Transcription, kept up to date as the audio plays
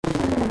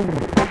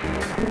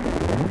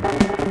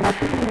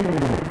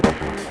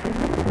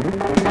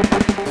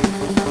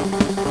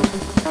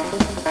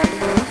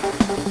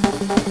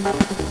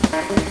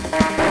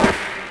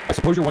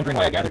suppose you're wondering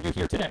why I gathered you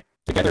here today.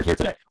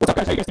 What's up,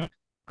 guys? How you guys doing?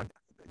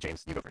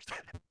 James, you go first.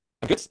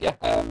 I'm good. Yeah.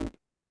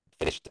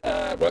 Finished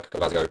work a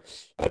couple hours ago.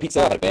 I had a pizza.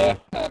 I had a beer.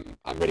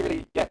 I'm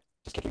really, yeah,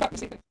 just kicking back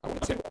this evening. I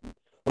wanted to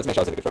make sure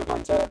I was in a good frame of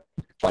mind to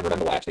try and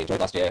remember what I actually enjoyed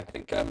last year. I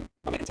think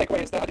my main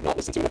takeaway is that I did not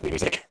listen to enough new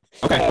music.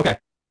 Okay.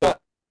 But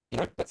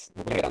we're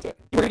gonna get down to it.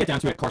 We're gonna get down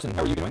to it. Carson,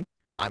 how are you doing?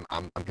 I'm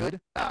good.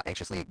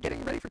 Anxiously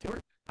getting ready for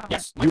tour.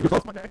 Yes, you're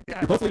both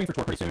leaving for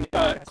tour pretty soon.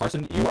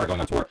 Carson, you are going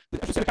on tour.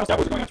 I should say the Callous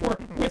Daoboys are going on tour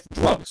with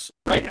drugs,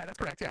 right? Yeah, that's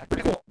correct. Yeah,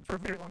 pretty cool for a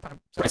very long time.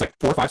 So, it's like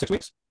 4, 5, 6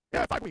 weeks.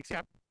 Yeah, 5 weeks.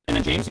 Yeah. And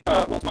then James,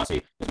 Rolo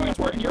Tomassi is going on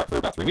tour in Europe for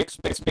about 3 weeks.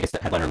 Biggest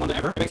headliner in London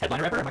ever. Biggest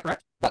headliner ever. Am I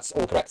correct? That's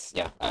all correct.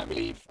 Yeah. We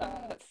leave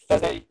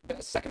Thursday, the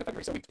 2nd of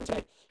February, so a week from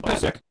today.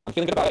 Sick. I'm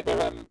feeling good about it.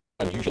 We're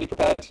unusually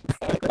prepared.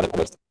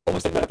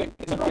 Almost in anything.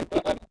 It's right.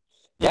 But,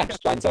 yeah,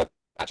 just trying to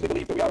actually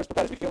believe that we are as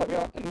prepared as we feel like we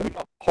are, and that we've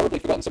not horribly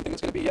forgotten something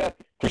that's going to be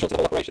crucial to the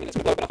whole operation, and it's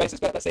going to blow up in our faces.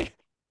 But let's see.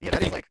 Yeah,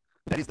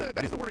 that is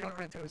the worry on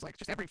our end too. Is like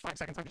just every 5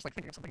 seconds I'm just like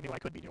thinking of something new I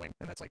could be doing,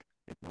 and that's like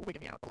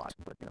wigging me out a lot.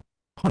 But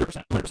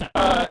 100%.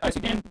 I see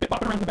Dan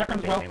bopping around in the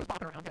background as well. Dan was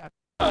bopping around,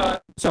 yeah.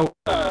 So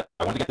I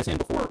wanted to get this in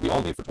before we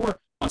all leave for tour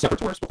on separate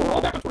tours. Before we're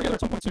all back on tour together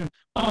at some point soon.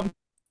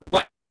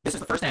 But this is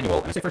the first annual,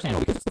 and I say first annual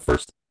because it's the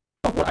first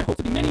of what I hope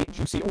to be many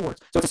juicy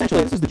awards. So it's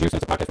essentially, this is the Juice,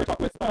 and it's a podcast where I talk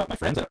with my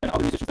friends and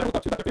other musicians that I look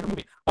up to about their favorite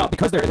movie.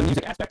 Because there is a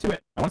music aspect to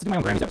it, I wanted to do my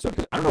own Grammys episode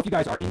because I don't know if you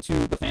guys are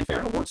into the fanfare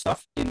and award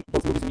stuff in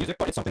both movies and music,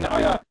 but it's something that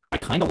I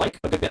kind of like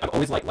a good bit. I've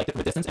always liked it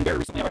from a distance, and very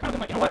recently I've kind of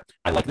been like, you know what?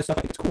 I like this stuff.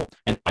 I think it's cool,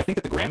 and I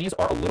think that the Grammys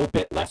are a little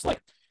bit less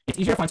like. It's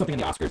easier to find something in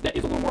the Oscars that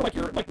is a little more like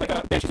your like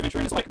a Banshees of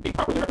Inisherin is like being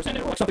properly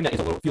represented, or like something that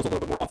feels a little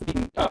bit more off the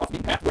beaten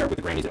path. Where with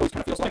the Grammys, it always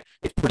kind of feels like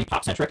it's pretty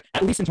pop centric,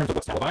 at least in terms of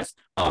what's televised.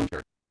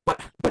 Sure.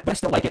 But I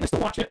still like it, and I still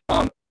watch it.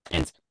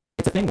 And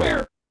it's a thing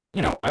where,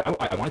 you know,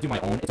 I want to do my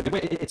own. It's a good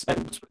way. It's kind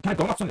of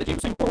going off something that James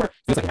was saying before. Where it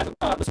feels like he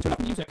hasn't listened to enough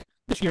music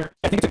this year.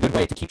 I think it's a good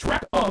way to keep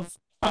track of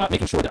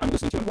making sure that I'm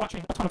listening to and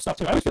watching a ton of stuff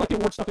too. I always feel like the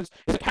award stuff is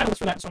a catalyst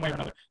for that in some way or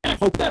another. And I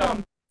hope that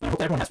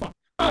everyone has fun.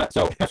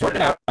 So I started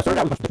it out. I started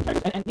out with a bunch of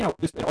different categories, and you know,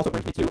 this also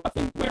brings me to a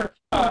thing where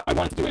I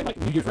wanted to do a like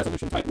New Year's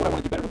resolution type. What I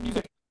want to do better with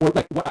music, or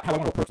like how I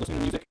want to approach listening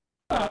to music.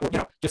 Or, you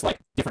know, just like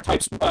different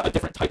types, a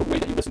different type of way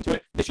that you listen to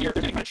it this year. If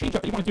there's any kind of change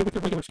up that you want to do with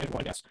your regular schedule,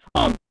 I guess.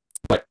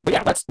 But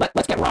yeah, let's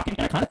get rocking.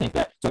 And I kind of think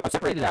that, so I've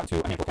separated it out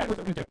into a handful of categories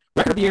that we're going to do.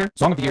 Record of the year,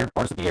 song of the year,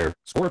 artist of the year,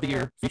 score of the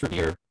year, feature of the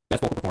year,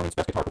 best vocal performance,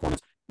 best guitar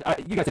performance.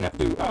 You guys didn't have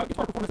to do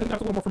guitar performance. That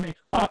was a little more for me.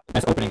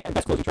 Best opening and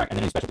best closing track, and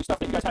then any specialty stuff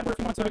that you guys had where if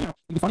you want to, you know,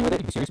 you can be funny with it,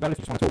 you can be serious about it if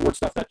you just want to award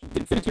stuff that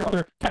didn't fit into your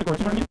other categories,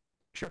 you know what I mean?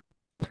 Sure.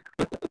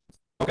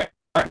 Okay.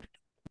 All right.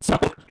 So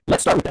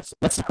let's start with this.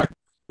 Let's do.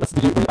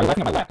 Are you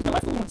laughing at my laugh? Because my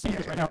laugh is a little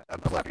insane right now.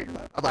 I'm laughing at your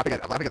laugh. I'm laughing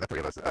at the three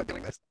of us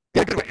doing this.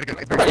 Yeah, good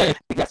way.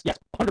 Yes,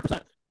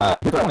 100%.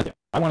 Here's what I want to do.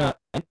 I want to,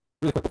 and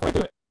really quick before I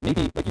do it,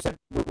 maybe, like you said,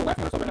 we're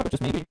laughing at ourselves right now, but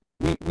just maybe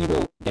we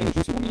will, getting a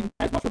juicy will mean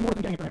as much or more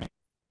than getting a Grammy.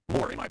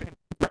 More, in my opinion.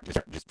 Right,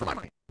 just for my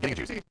money. Getting a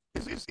juicy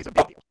is a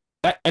big deal.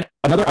 And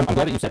another, I'm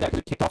glad that you said that because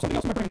it kicked off something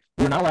else in my brain.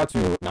 We're not allowed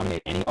to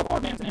nominate any of our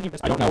bands in any of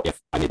this. I don't know if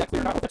I made that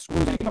clear or not, if that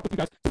screws anything up with you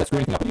guys. Does that screw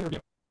anything up in your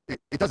review?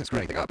 It doesn't screw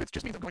anything up. It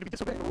just means I'm going to be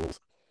disobeying the rules.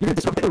 You're going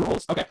to disobey the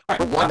rules? Okay. All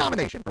right. For one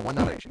nomination,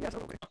 yes,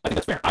 absolutely. I think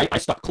that's fair. I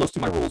stuck close to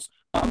my rules,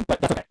 but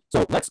that's okay.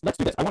 So let's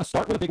do this. I want to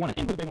start with a big one and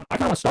end with a big one. I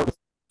kind of want to start with,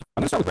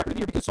 I'm going to start with record of the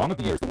year because song of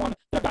the year is the one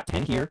that I've got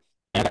 10 here,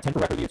 and I got 10 for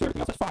record of the year, so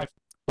everything else is 5.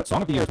 But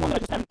song of the year is one that I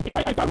just haven't picked.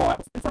 I've got them all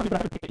out in front of me, but I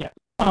haven't picked it yet.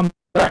 All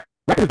right.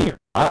 Record of the year.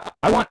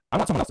 I want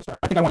someone else to start.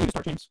 I think I want you to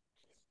start, James.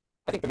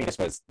 I think for me this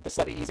was the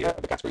slightly easier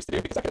of the categories to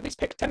do because I could at least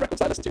pick 10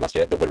 records I listened to last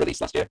year that were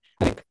released last year.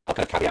 I think I'll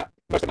kind of caveat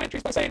most of my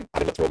entries by saying I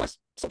didn't look through all my sort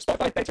of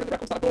Spotify data and the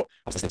records that I bought.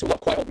 I was listening to a lot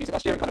of quite old music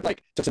last year and kind of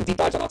like took some deep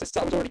dives on artists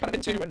I was already kind of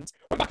into and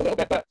went back a little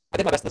bit, but I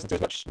did my best to listen to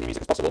as much new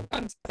music as possible,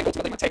 and I think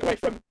ultimately my takeaway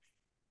from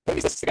putting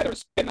these lists together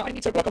has been that I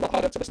need to work a lot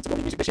harder to listen to more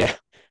new music this year.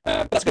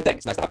 But that's a good thing.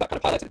 It's nice to have that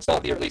kind of highlighted at the start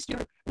of the year at least, you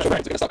know, no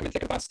records are going to start coming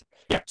thick and fast.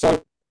 Yeah.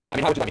 So I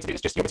mean, how would you like me to do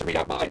this? Just you want me to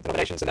read out my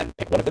nominations and then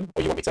pick one of them,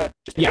 or you want me to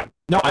just pick one?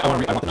 No, I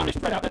want the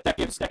nominations right out. That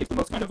gives the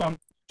most kind of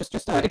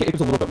it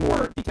gives a little bit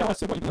more detail as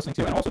to what you've been listening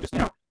to, and also just, you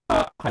know,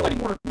 highlighting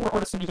more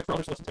artists and music for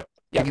others to listen to.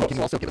 Yeah, can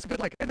you also give us a good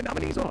like, and the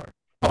nominees are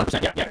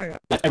 100%. Yeah.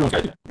 That's everyone's got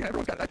to do that. Yeah,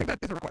 everyone's got it. I think that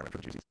is a requirement for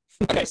the Juicies.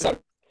 Okay, so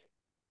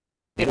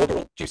the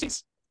inaugural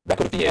Juicies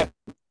record of the year,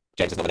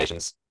 James's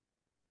nominations,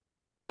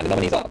 and the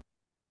nominees are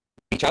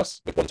Beach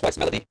House with One Twice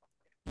Melody,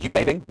 You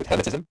Bathing with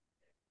Hermetism,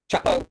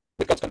 Chapo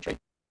with God's Country,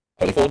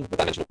 Holy Fawn with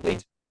Dimensional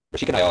Bleed,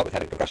 Rashika Nayar with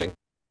Heaven Come Crashing,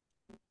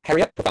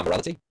 Harriet, Profound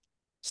Morality,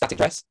 Static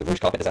Dress with Rouge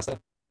Carpet Disaster,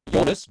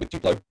 Yawners with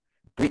Duplo,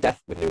 Greet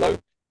Death with New Low,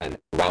 and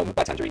Realm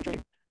by Tangerine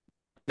Dream.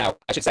 Now,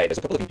 I should say there's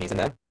a couple of EPs in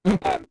there. In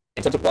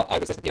terms of what I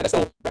was listening to, there's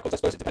still records, I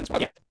suppose it depends how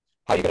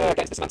you're going to get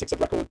into the semantics of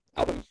record,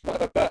 album,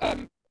 whatever. But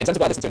in terms of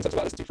what I listen to, in terms of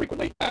what I listen to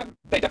frequently,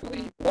 they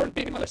definitely warrant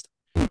being in my list.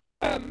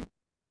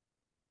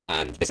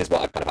 And this is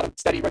what I've kind of had a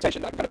steady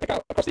rotation that I can kind of pick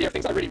out across the year of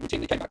things I really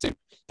routinely came back to,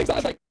 things that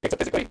I've like picked up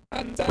physically,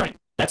 and right.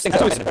 That's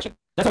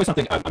always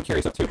something I'm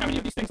curious of too. How many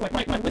of these things, like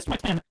my list, my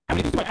 10, how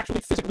many of these do I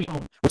actually physically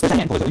own? Which there's a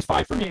handful, there's at least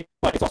 5 for me,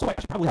 but it's also like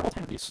I should probably have all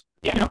 10 of these.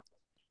 Yeah, you know?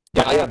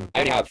 Yeah, I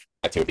only have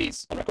 2 of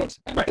these on record.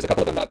 There's a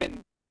couple of them that I've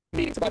been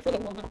meaning to buy for a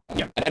little while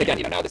now. And again,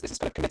 you know, now this is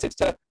kind of committed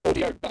to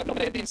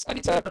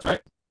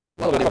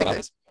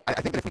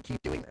I think that if we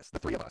keep doing this, the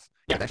three of us,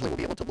 eventually we'll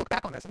be able to look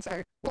back on this and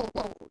say, well,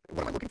 what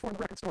am I looking for in the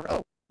record store?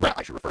 Oh, right,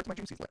 I should refer to my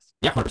Juicy's list.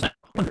 Yeah,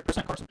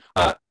 100%, Carson.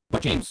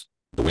 But James,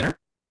 the winner?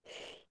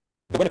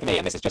 The winner for me,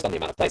 and this is just on the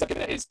amount of plays I've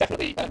given it, is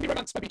definitely New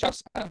Romance by Beach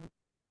House.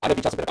 I know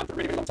Beach House have been a band for a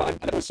really, really long time,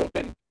 and I've always sort of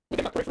been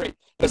within my periphery. But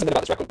there's something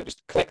about this record that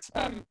just clicked.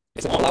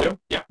 It's a long album,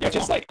 which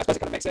is like, I suppose it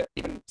kind of makes it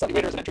even slightly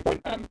weirder as an entry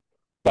point.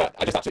 But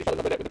I just absolutely fell in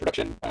love with it, with the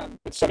production,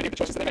 with so many of the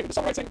choices that they made with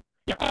the songwriting.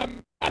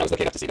 And I was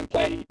lucky enough to see them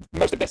play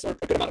most of this, or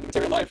a good amount of the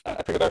material live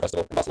at Primavera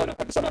Festival in Barcelona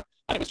over the summer,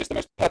 and it was just the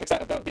most perfect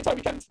set of the entire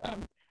weekend.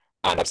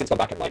 And I've since gone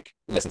back and like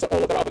listened to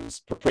all of their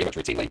albums pretty much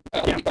routinely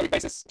on a week-by-week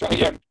basis throughout the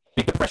year.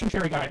 Big Depression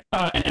Cherry guy,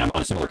 and I'm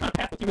on a similar kind of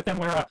path with you with them,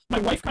 where my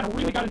wife kind of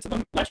really got into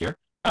them last year,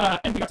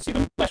 and we got to see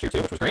them last year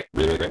too, which was great,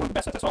 really, really great, one of the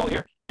best sets I saw all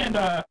year. And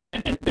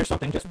there's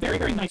something just very,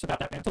 very nice about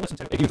that band to listen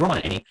to. If you throw on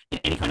in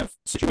any kind of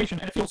situation,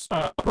 and it feels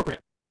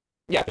appropriate.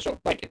 Yeah, for sure.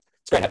 Like,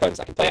 it's great headphones.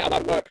 I can play it out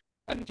loud at work,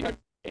 and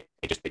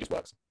it just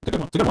works. It's a good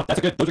one. It's a good one.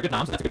 Those are good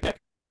noms, and that's a good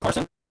pick.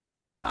 Carson?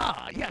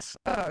 Yes.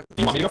 Do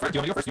you want me to go first? Do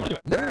you want to do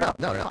it?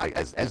 No.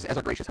 As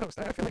our gracious host,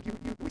 I feel like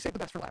we saved the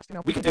best for last.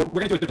 We're gonna do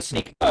a bit of a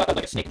snake,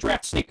 like a snake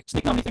draft, snake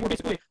nominee thing. Where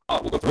basically,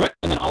 we'll go through it,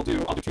 and then I'll do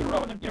two in a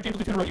row, and then James will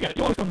do two in a row. You get it.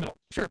 You always go in the middle.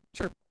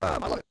 Sure. I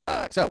love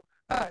it. So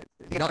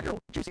the inaugural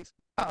Juicy's.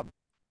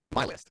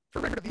 My list for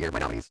record of the year. My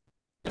nominees.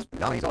 Yes.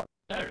 Nominees are.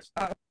 There's.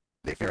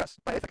 They Fear Us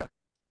by Ithaca,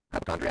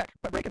 Hypochondriac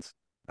by Breakins,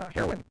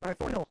 Heroin by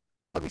Thornhill,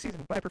 Ugly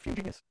Season by Perfume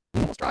Genius,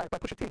 Almost Dry by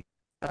Pusha T,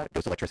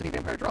 Ghost Electricity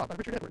Vampire Draw by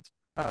Richard Edwards,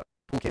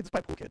 Pool Kids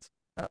by Pool Kids,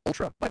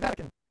 Ultra by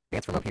Vatican,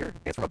 Dance From Up There,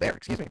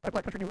 by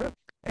Black Country New Road,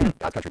 and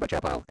God's Country by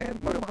Chapel,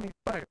 and Moto Mommy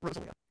by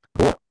Rosalia.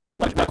 Cool.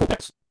 A lot of cool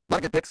picks. A lot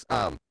of good picks.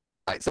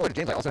 Similar to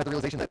James, I also had the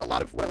realization that a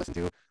lot of what I listened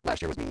to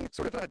last year was me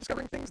sort of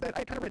discovering things that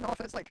I kind of written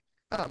off as like,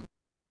 I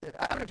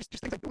don't know, just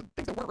things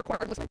that weren't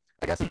required listening,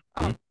 I guess.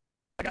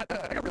 I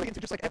got really into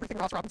just like everything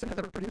Ross Robinson has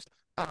ever produced.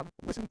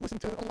 Listen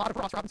to a lot of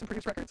Ross Robinson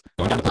produced records.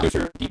 Going down the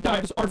producer deep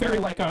dives are very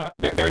like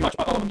very much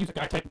I'm a music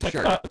guy type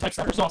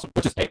stuff, which is awesome.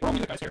 Which is hey, we're all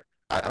music guys here.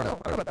 I don't know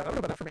about that. I don't know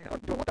about that for me. I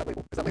don't want that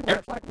label. Is that label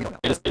red flag? We don't know.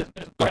 It is.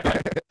 Go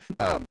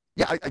ahead.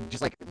 I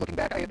just like looking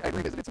back. I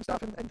revisited some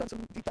stuff and done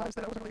some deep dives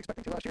that I wasn't really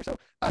expecting to last year. So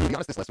to be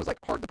honest, this list was like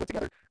hard to put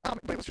together.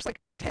 But it was just like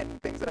 10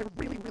 things that I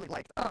really, really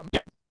liked.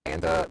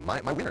 And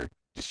my winner,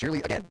 just sheerly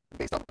again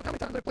based on how many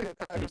times I played it,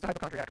 goes to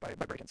Hypochondriac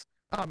by Breakins,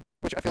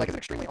 which I feel like is an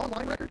extremely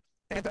online record,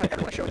 and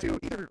everyone I show to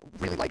either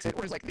really likes it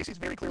or is like, this is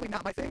very clearly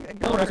not my thing, and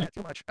you're liking it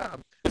too much.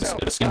 So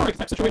a Skin Rink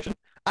type situation.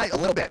 A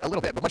little bit,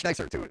 but much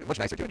nicer to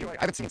enjoy.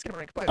 I haven't seen Skin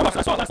Rink, but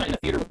I saw it last night in the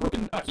theater with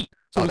Broken Heat.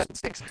 So that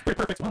stinks. It's pretty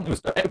perfect. Well,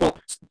 it was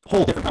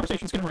whole different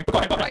conversation. Skin Rink. But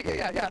go ahead. Right,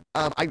 yeah.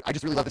 I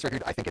just really love this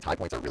record. I think its high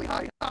points are really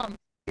high.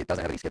 It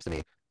doesn't have any skips to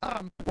me.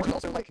 Or is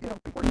also like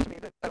important to me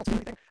that I don't skip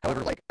anything.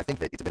 However, like I think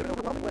that it's a bit of an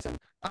overwhelming listen.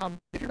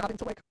 If you're not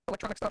into like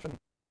electronic stuff, and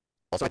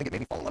also I think it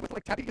made me fall in love with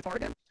like tappy guitar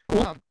again.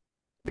 Cool.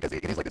 Because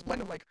it is like this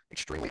blend of like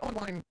extremely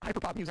online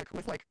hyperpop music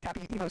with like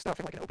tappy emo stuff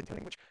and like an open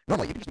tuning, which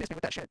normally you can just miss me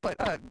with that shit. But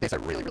this I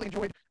really, really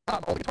enjoyed.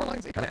 All the guitar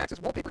lines, it kind of acts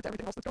as wallpaper to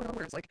everything else that's going on.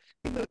 Whereas like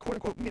in the quote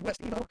unquote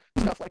Midwest emo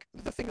stuff, like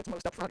the thing that's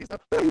most up front is the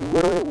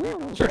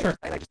sure.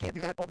 And I just can't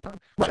do that all the time.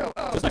 Right. So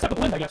it's nice to have the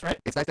blend, I guess, right?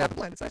 It's nice to have the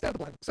blend.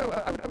 So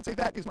I would say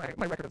that is my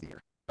record of the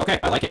year.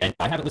 Okay, I like it, and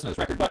I haven't listened to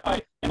this record, but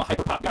I am a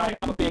hyperpop guy.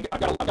 I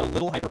got a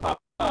little hyperpop,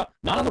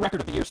 not on the record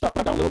of the year stuff,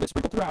 but I got a little bit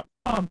sprinkled throughout.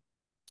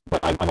 But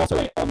I'm also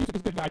a all music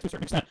is good guy to a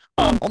certain extent.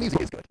 All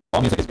music is good.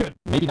 All music is good.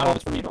 Maybe not all of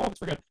it's for me, but all of it's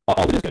for good.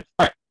 All of it is good.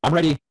 All right, I'm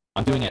ready.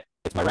 I'm doing it.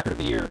 It's my record of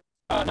the year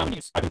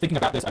nominees. I've been thinking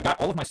about this. I've got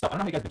all of my stuff. I don't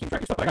know how you guys been keeping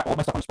track of stuff, but I got all of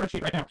my stuff on a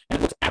spreadsheet right now, and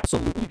it looks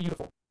absolutely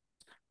beautiful.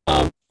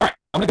 All right,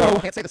 I'm gonna go. I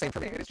can't say the same for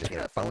me. It's just in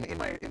a phone in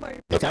my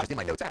notes app. Just in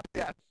my notes app.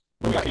 Yeah.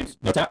 What do we got, James?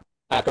 Notes app.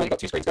 I've currently got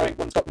two screens going.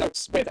 One's got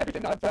notes with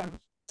everything that I've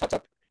typed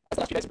up as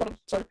the last few days have gone on.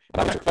 So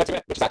I'm going to refer to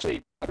it, which is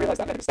actually I've realised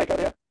I made a mistake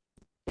earlier,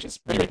 which is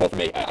really, really cool for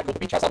me. I called the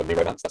Beach House album New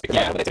Romance. That's because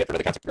I nominated it for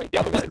another category. The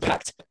album is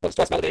packed. Once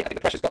twice melody. I think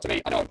the pressure's got to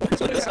me. I know I'm talking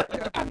to this, and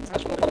I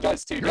just want to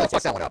apologise to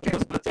that one up, to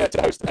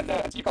the host and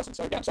to you, Carson.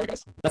 So yeah, I'm sorry,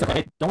 guys. That's okay.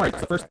 Hey, don't worry.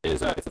 It's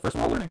the first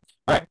one we're learning.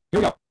 All right,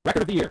 here we go.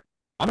 Record of the year.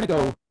 I'm gonna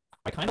go.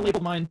 I kind of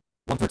labeled mine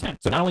 1 through 10.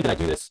 So not only did I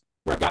do this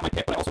where I've got my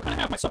pick, but I also kind of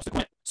have my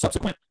subsequent.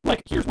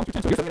 Like here's 1 through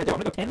 10. So here's what I'm gonna do. I'm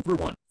gonna go 10 through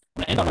 1. I'm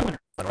gonna end on my winner.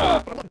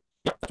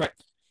 Yep, that's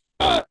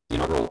right. The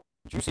inaugural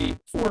Juicy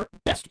for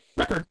best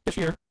record this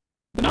year.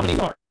 The nominees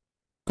are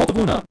Cult of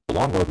Luna, The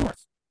Long Road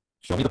North,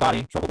 Show Me the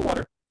Body, Trouble the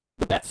Water,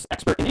 The Beth's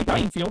Expert in a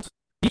Dying Field,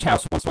 Beach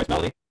House, Once Twice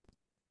Melody,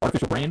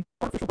 Artificial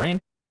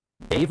Brain,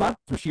 Deva,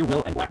 Through Sheer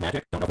Will and Black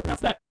Magic, don't know if I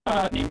pronounced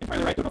that name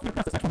entirely right, don't know if I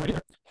pronounced this next one right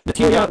either,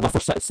 Materia, La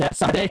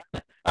Forsade,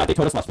 They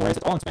Told Us Las Flores,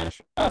 it's all in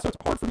Spanish, so it's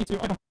hard for me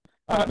to, I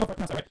don't know if I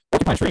pronounced that right,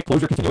 Porcupine Tree,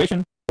 Closure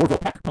Continuation, Orville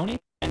Peck Pony,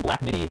 and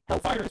Black Midi,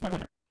 Hellfire is my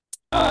winner.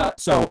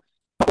 So,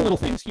 a couple little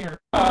things here.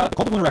 The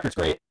Cult of Luna record's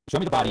great. Show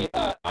Me the Body.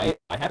 I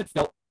haven't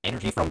felt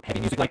energy from heavy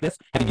music like this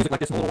in a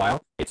little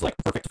while. It's like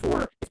perfect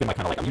for, it's been my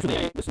kind of like, I'm usually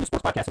a listen to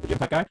sports podcast at the gym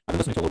type guy. I've been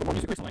listening to a little bit more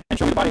music recently. And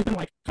Show Me the Body has been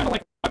like, kind of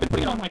like, I've been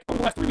putting it on like over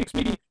the last 3 weeks,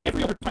 maybe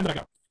every other time that I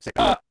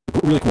go.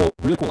 Really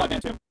cool live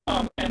band too.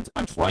 And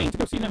I'm trying to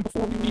go see them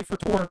before we leave for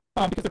tour,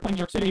 because they're playing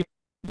New York City.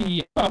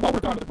 While we're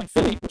gone, they're playing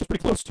Philly, which is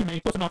pretty close to me,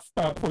 close enough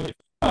before we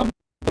leave.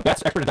 The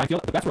Beth's Expert in Dying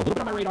Field. The Beths were a little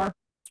bit on my radar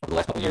over the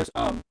last couple of years.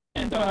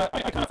 And I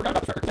kind of forgot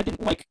about this record because I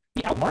didn't like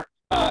the album art.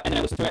 And then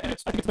I listened to it, and I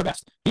think it's their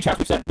best. Beach House,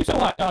 we've said a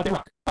lot. They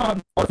rock.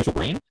 Artificial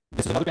Green.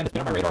 This is another band that's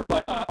been on my radar,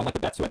 but unlike the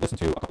Beths, who I'd listened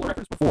to a couple of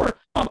records before,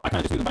 I kind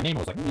of just knew them by name. I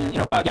was like,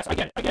 yes, I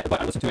get it.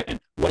 But I listened to it, and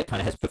what it kind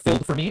of has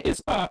fulfilled for me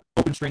is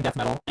open string death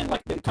metal and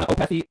like kind of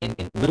opethy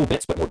in little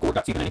bits, but more gore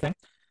gutsy than anything.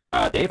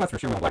 Dave, that's for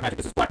sure. Black Magic.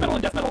 This is black metal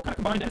and death metal kind of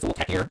combined, and it's a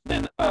little techier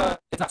than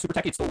it's not super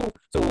techy. It's a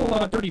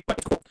little dirty, but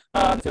it's cool.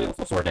 The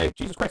Full Sword Day.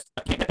 Jesus Christ,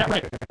 I can't get that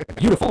right.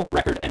 Beautiful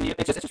record, and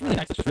it's just really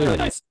nice. It's just really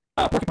nice.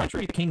 Porcupine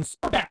Tree. The Kings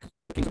are back.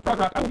 The Kings of Prog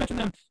Rock. I will mention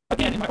them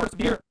again in my Artist of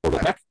the Year. Or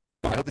back.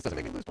 I hope this doesn't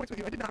make me lose points with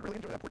you. I did not really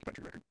enjoy that Porcupine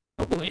Tree record.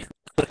 Oh boy.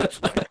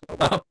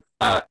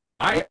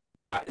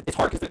 It's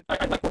hard because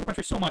I like Porcupine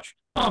Tree so much.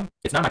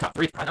 It's not my top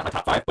 3. It's probably not my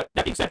top 5. But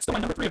that being said, it's still my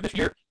number 3 of this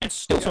year, and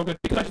still so good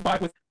because I just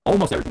vibe with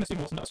almost everything that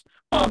Stephen Wilson does.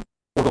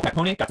 Orville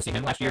Pony, got to see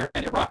him last year,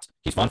 and it rocked.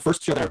 He's fun.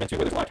 First show that I've been to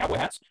where there's a lot of cowboy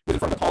hats. Was in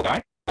front of a tall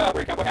guy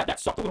wearing a cowboy hat. That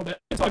sucked a little bit,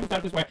 and so I moved out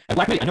of his way. And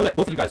Black Midi, I know that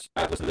both of you guys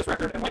listen to this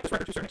record and like this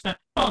record to a certain extent.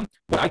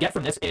 What I get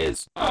from this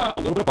is a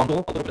little bit of Bungle,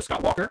 a little bit of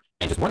Scott Walker,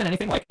 and just more than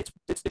anything, like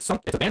it's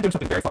a band doing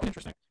something very fucking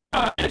interesting.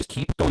 And I just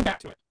keep going back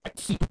to it. I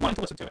keep wanting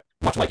to listen to it,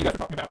 much like you guys are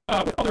talking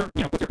about with other,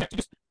 with your picks.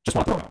 You just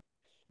want to throw it on.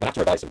 But I have to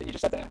revise something you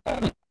just said there.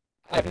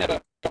 I've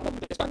never gotten on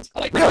with this band.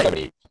 I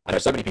know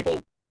so many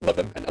people love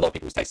them, and a lot of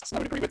people's tastes I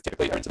would agree with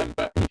typically are into them,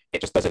 but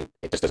it just doesn't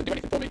do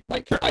anything for me.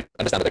 Like, I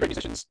understand that they're great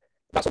musicians.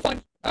 That's all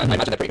fine. I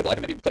imagine they're pretty good live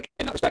and maybe click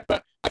in that respect,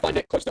 but I find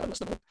it close to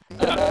unlistenable.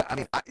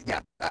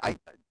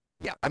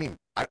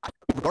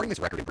 Regarding this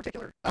record in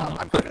particular, I'm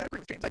kind of going to agree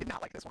with James. I did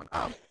not like this one.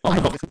 I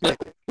listened to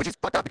it, which is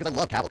fucked up because I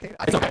love Cavalcade.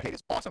 I think Cavalcade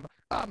is awesome.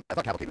 I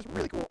thought Cavalcade was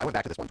really cool. I went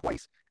back to this one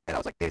twice, and I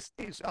was like, this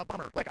is a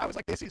bummer. Like, I was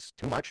like, this is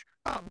too much.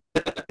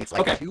 It's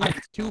like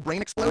it's too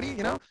brain explodey,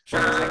 you know?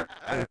 Sure.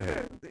 I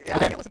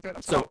can't listen to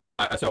it.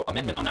 So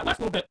amendment on that last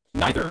little bit.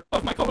 Neither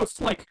of my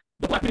co-hosts like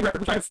the Black Midi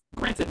record, which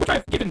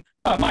I've given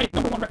my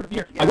number 1 record of the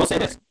year. I will say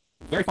this.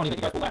 Very funny that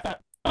you guys will laugh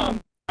at. I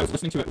was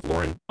listening to it with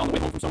Lauren on the way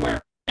home from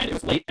somewhere, and it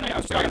was late, and I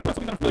was just like, I gotta put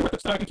something that's really worth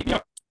it so I can keep me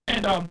up.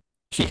 And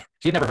she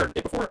had never heard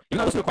it before, even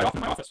though I listen to it quite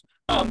often in my office.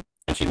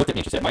 And she looked at me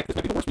and she said, Mike, this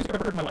might be the worst music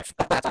I've ever heard in my life.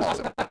 That's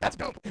awesome. That's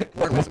dope.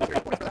 Lauren Wilson's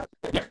great for that.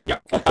 Yeah.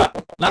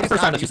 Not the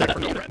first time that she said that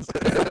for me.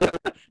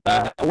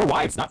 Or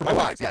wives, not for my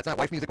wives. Yeah, it's not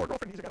wife music or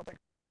girlfriend music, I don't think.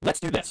 Let's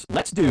do this.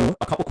 Let's do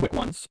a couple quick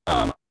ones.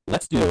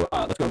 Let's go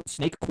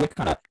snake quick,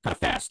 kind of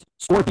fast.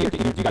 Score beer. Do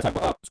you guys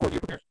have score beer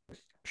prepared?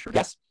 Sure.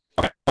 Yes.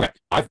 Okay.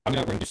 We're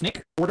going to do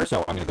snake order,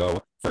 so I'm going to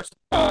go first.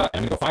 And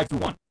I'm going to go 5 through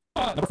 1.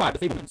 Number 5,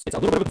 The Fablemans. It's a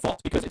little bit of a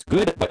default because it's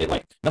good, but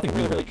nothing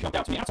really jumped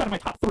out to me outside of my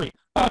top 3.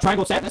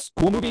 Triangle of Sadness,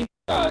 cool movie,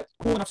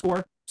 cool enough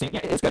score. Yeah,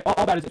 it's good.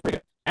 All that is, it's pretty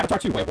good. Avatar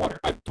 2, Way of Water.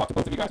 I've talked to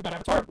both of you guys about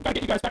Avatar. We've got to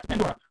get you guys back to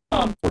Pandora.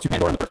 Or to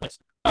Pandora in the first place.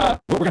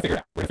 We're going to figure it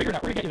out. We're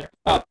going to get you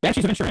there.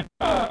 Banshees of Inisherin.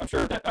 I'm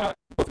sure that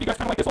both of you guys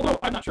kind of like this, although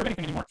I'm not sure of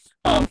anything anymore.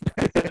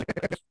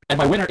 And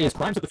my winner is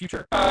Crimes of the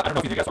Future. I don't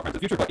know if you guys saw Crimes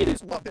of the Future, but it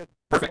is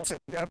perfect.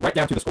 Yeah. Right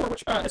down to the score,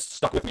 which has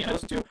stuck with me and I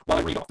listen to while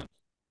I read often.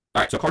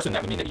 All right, so Carson,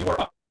 that would mean that you are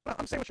up.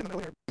 I'm sandwiched in the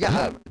middle here.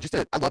 Yeah,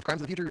 I love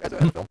Crimes of the Future as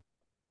a film.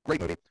 Great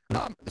movie.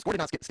 The score did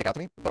not stick out to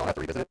me, but I'll have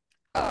to revisit it.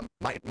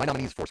 My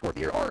nominees for score of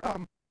the year are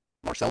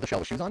Marcel the Shell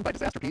with Shoes On by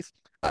Disaster Piece,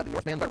 The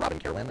Northman by Robin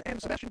Carolyn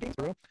and Sebastian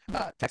Gainsborough,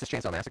 Texas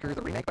Chainsaw Massacre,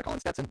 the remake by Colin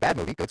Stetson, bad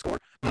movie, good score,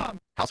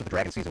 House of the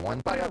Dragon Season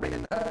 1 by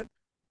Raymond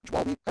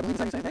Jawaldi, I believe is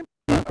how you say his name.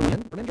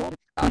 Raymond Jawaldi.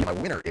 And my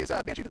winner is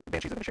Banshees of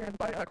Inisherin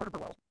by Carter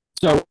Burwell.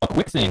 So a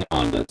quick thing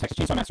on the Texas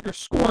Chainsaw Massacre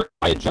score.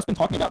 I had just been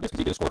talking about this because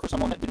he did a score for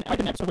someone that I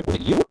did an episode with. Was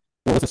it you?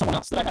 Or was it someone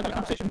else that I had that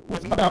conversation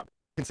with about?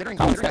 Considering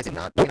I did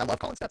not, I love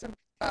Colin Stetson,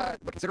 but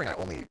considering I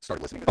only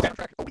started listening to the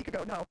soundtrack a week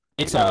ago, no.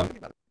 It's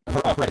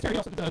Hereditary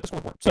also did the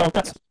scoreboard. So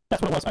that's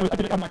what it was. I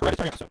did it on my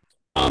Hereditary episode.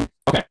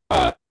 Okay.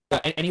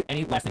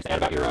 Any last things to add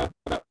about your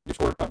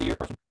score of the year,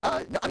 Carson?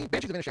 No, I mean,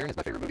 Banshees of Inisherin is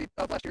my favorite movie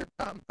of last year.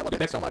 I love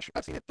it so much.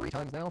 I've seen it 3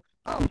 times now.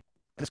 And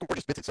the score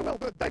just fits it so well.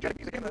 The diegetic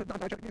music and the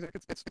non-diegetic music,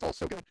 it's all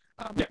so good.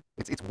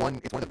 It's one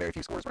of the very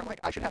few scores where I'm like,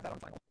 I should have that on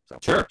vinyl. So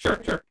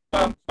Sure.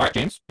 All right,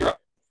 James, you're up.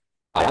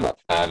 I am up.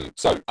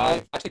 So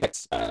I've actually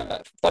picked 5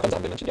 films I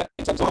haven't been mentioned yet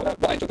in terms of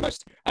what I enjoyed the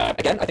most.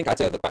 Again, I think I had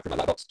to look back through my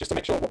letterbox just to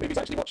make sure what movies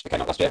I actually watched that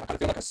came out last year. I kind of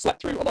feel like I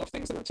slept through a lot of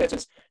things that were in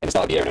theatres in the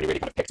start of the year and only really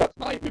kind of picked up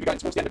my movie going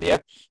towards the end of the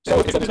year.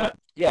 So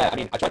I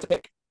mean, I tried to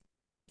pick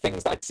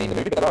things that I'd seen in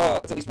the movie, but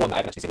there's at least one that I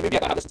haven't actually seen in the movie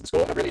yet. I have listened to the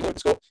score and I really enjoyed the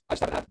score. I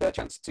just haven't had the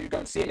chance to go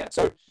and see it yet.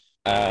 So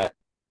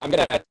I'm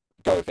going to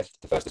go 5th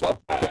to first as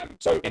well.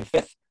 So in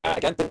 5th,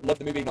 again, didn't love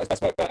the movie, not his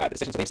best work, but the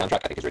Decisions to Leave soundtrack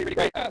I think is really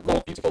great. Raw,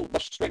 beautiful,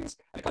 lush strings,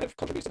 and it kind of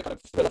contributes to the kind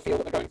of thriller feel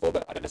that they're going for,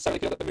 but I don't necessarily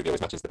feel that the movie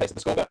always matches the pace of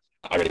the score, but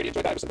I really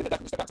enjoyed that. It was something that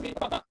definitely stuck out to me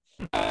about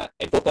that.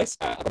 In 4th place,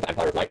 I've got The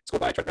Empire of Light,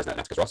 scored by Trent Reznor and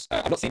Atticus Ross.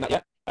 I've not seen that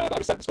yet, but I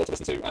was sent the score to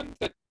listen to, and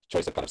the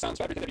choice of kind of sounds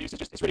for everything they've used is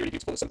just, it's really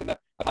beautiful. It's something that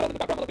I've had on in the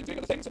background while I've been doing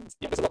other things, and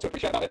yeah, there's a lot to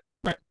appreciate about it.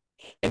 Right.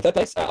 In 3rd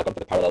place, I've gone for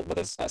the Parallel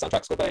Mothers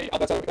soundtrack scored by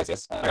Alberto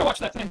Iglesias. I gotta watch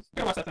that thing.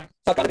 So I've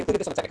kind of included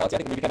this on a technicality. I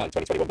think the movie came out in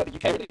 2021, but the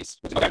UK release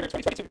was in January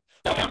 2022.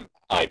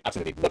 I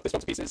absolutely love this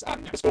one to pieces,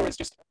 and the score is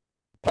just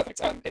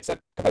perfect. It's a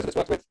composer that's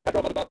worked with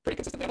Pedro Almodovar pretty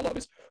consistently on a lot of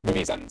his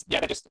movies, and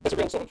yeah, there's a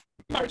real sort of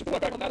marriage of the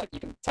work going on there. Like, you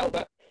can tell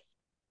that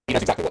he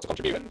knows exactly what to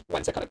contribute, and when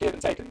fine to kind of give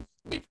and take and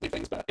leave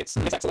things, but it's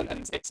excellent,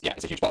 and it's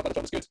a huge part of the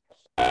film. It's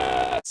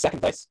good.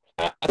 Second place,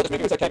 I thought this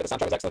movie was okay, but the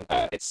soundtrack was excellent.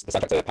 It's the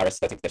soundtrack to Paris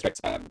 13th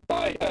District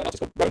by an artist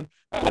called Roan.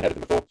 I hadn't heard of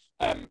him before.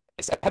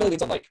 It's heavily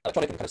leans on like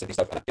electronic and kind of synthy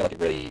stuff, and I feel like it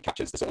really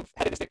captures the sort of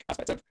hedonistic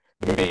aspects of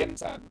the movie,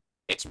 and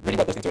it's really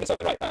worth listening to in its own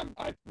right.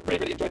 I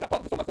really enjoyed that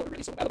part of the film. I thought it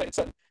really sort of elevated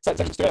certain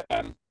sections to it.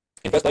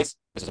 In first place,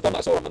 this is a film that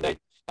I saw on Monday.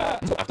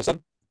 It's called After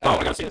Sun.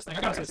 I gotta see this thing.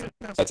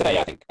 So today,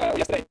 I think, or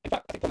yesterday, in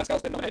fact, I think Paul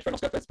Mescal's been nominated for an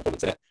Oscar for his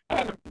performance in it.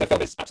 The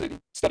film is absolutely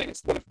stunning.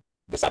 It's one of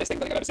the saddest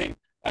things I think I've ever seen.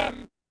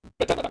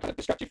 But don't let that kind of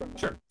distract you from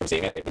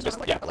seeing it. It was just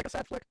like a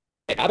sad flick.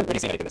 I haven't really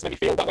seen anything that's made me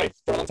feel that way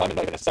for a long time, and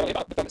not even necessarily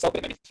about the film itself,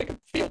 but it made me think and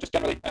feel just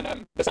generally.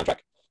 And the soundtrack,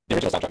 the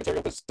original soundtrack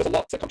material, does a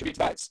lot to contribute to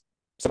that. It's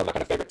some of my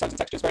kind of favorite tones and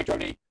textures, very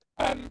drony.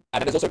 And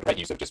then there's also great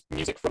use of just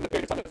music from the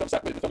period of time that the film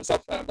set within the film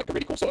itself, like a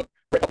really cool sort of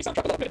Britpop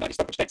soundtrack, a lot of it 90s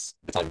stuff, which takes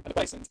the time and the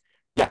place, and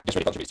just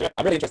really contributes to it.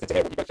 I'm really interested to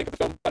hear what you both think of the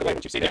film, by the way,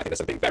 once you've seen it. I think there's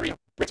something very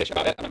British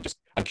about it, and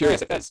I'm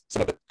curious if there's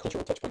some of the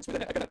cultural touch points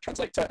within it are going to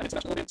translate to an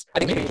international audience. I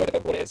think you can enjoy the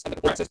film for what it is and the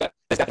performances, but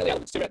there's definitely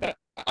elements to it that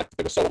I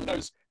think were so on the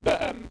nose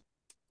that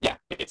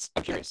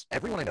I'm curious.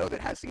 Everyone I know that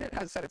has seen it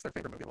has said it's their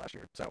favorite movie last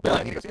year. So really?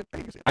 I need to go see it.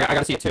 I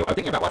gotta see it too. I'm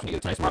thinking about watching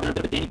it tonight. Tomorrow, I'm in a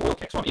bit of a Danny Boyle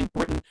kick, so I'm in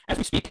Britain as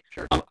we speak.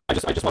 Sure. I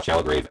just watched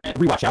Shallow and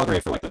rewatched Shallow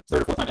for like the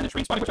third or fourth time, and then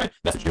Trainspotting, which I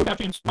messaged you about,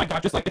 James. My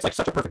God, just like it's like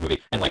such a perfect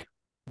movie, and like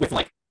with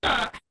like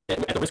at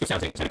the risk of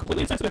sounding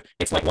completely insensitive,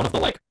 it's like one of the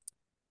like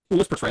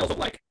coolest portrayals of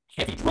like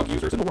heavy drug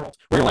users in the world.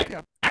 Where you're like,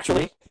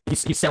 actually,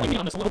 he's selling me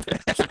on this a little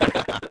bit.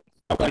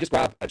 Let me just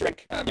grab a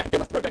drink. I feel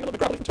like the road getting a little bit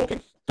gravelly from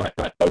talking. Go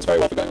ahead. Bodes very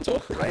well for going on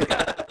tour. Right.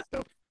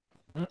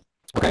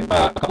 Okay, a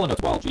couple of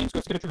notes while James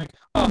goes to get a drink.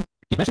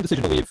 You mentioned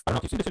Decision to Leave. I don't know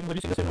if you've seen Decision to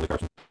Leave. Have you seen Decision to Leave,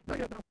 Carson? Not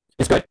yet, no.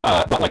 It's good,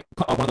 but like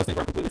one of those things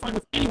where I'm completely fine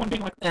with anyone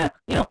being like,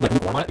 like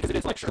lukewarm on it, because it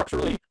is like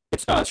structurally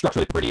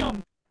pretty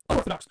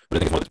unorthodox. But I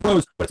think it's one of its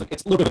pros. But it's like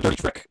it's a little bit of a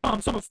dirty trick.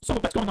 Some of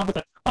that's going on with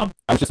it. I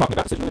was just talking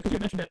about Decision to Leave because you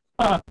mentioned it.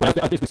 But I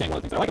was basically saying one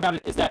of the things that I like about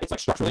it is that it's like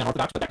structurally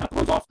unorthodox, but that kind of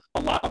throws off a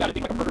lot about it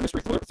being like a murder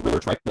mystery thriller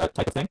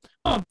type of thing.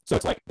 So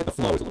it's like the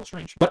flow is a little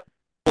strange, but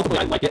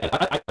ultimately I like it. And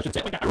I shouldn't say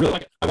it like that. I really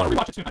like it. I want to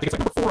rewatch it soon. I think it's like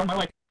number 4 on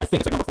my I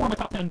think it's like number 4 on my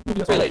top 10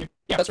 movies. Really?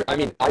 Yeah. That's I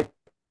mean,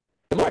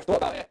 the more I've thought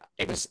about it,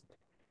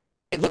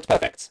 it looked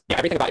perfect. Yeah,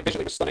 everything about it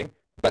visually was stunning,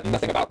 but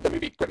nothing about the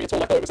movie gripped me at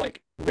all. I thought it was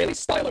like really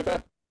style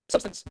over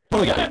substance.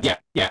 Totally get that.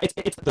 Yeah. It's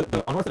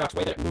the unorthodox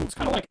way that it moves,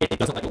 kind of like it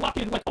doesn't like lock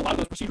in like a lot of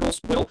those procedurals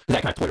will, because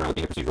that kind of toyed around with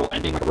being a procedural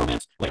and being like a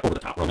romance, like over the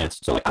top romance.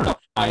 So like I don't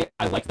know,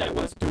 I liked that it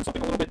was doing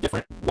something a little bit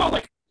different while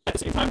like at the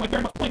same time like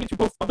very much playing into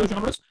both of those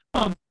genres.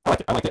 I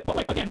liked it, but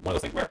like again, one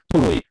of those things where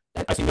totally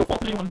I see no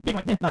fault in anyone being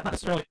like, not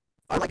necessarily.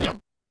 I like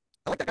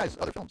that guy's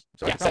other films,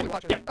 so I can probably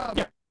watch it.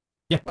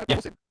 But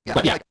we'll see. I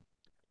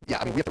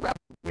mean, we have to wrap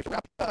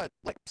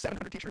like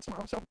 700 t-shirts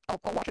tomorrow, so I'll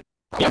watch it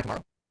probably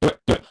tomorrow. Do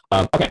it.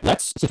 Okay,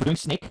 since we're doing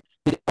Snake,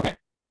 did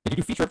you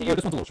do feature of the year?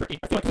 This one's a little tricky.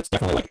 I feel like it's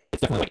definitely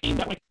like aimed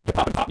at like hip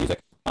hop and pop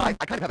music. I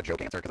kind of have a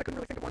joke answer because I couldn't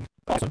really think of one.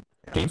 Awesome.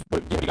 Yeah. James,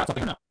 have you got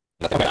something or no?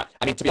 Nothing like that.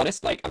 I mean, to be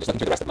honest, like I'm just looking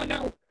through the rest of mine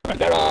now.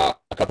 There are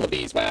a couple of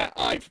these where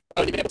I've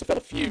only been able to fill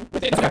a few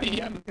within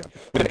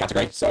the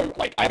category. So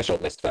like I have a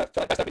short list for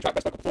like best opening track,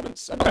 best vocal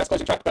performance, and best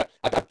closing track. But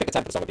I've picked a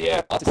 10 for the song of the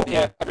year, artist of the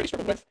year. I've really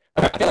struggled with.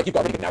 I feel like you've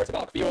got a really good narrative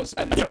arc for yours,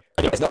 and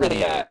there's not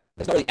really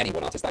any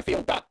one artist I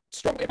feel that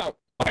strongly about.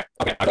 Okay.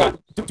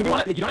 Do we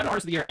want to? You don't have an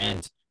artist of the year,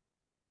 and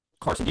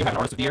Carson, do you have an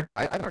artist of the year?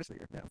 I have an artist of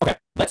the year. Yeah. Okay,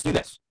 let's do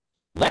this.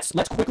 Let's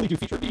quickly do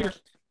feature of the year,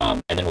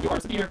 and then we'll do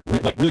artist of the year,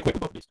 like really quick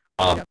with both of these.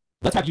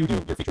 Let's have you do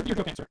your feature of the year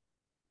joke answer.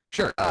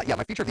 Sure.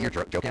 My feature of the year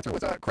joke answer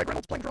was Craig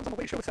Reynolds playing drums on the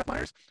Late Show with Seth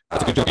Meyers.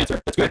 That's a good joke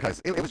answer. That's good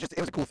because it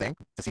was a cool thing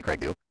to see Craig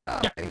do.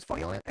 And he was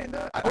funny on it. And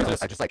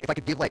I just like if I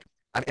could give like,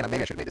 and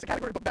maybe I should have made this a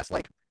category, but best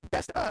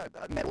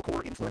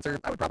metalcore influencer,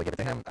 I would probably give it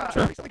to him.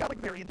 Sure. I recently got like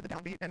very into the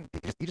downbeat, and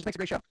he just makes a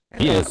great show.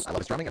 And, he is. I love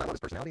his drumming and I love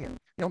his personality, and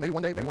maybe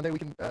one day we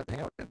can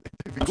hang out.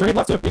 I'm sure he'd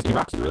love to. He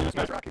rocks. He's a really nice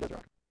guy. He does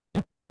rock.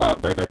 Yeah.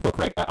 Very very cool,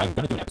 Craig. I'm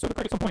gonna do an episode with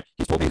Craig at some point.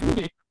 He's told me he's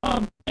really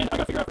and I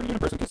gotta figure out for you in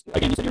person because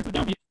again, you said you're for the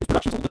downbeat. His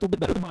production's a little bit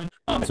better than mine.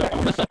 So I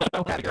want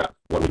to figure out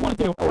what we want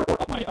to do or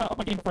up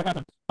my game before I have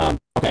him.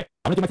 Okay,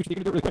 I'm gonna do my feature.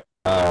 You're gonna do it really quick.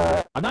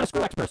 I'm not a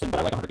Skrillex person, but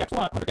I like 100 Gex a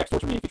lot. 100 Gex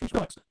Torture Me featuring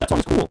Skrillex. That song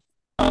is cool.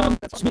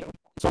 That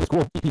song is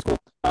cool. EP's cool.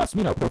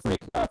 Smino, Pro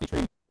Freak,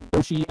 featuring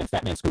Roshi and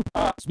Fat Man Scoop.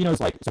 Smino's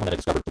like someone that I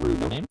discovered through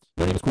No Name.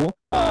 No Name is cool,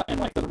 and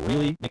like doesn't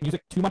really make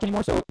music too much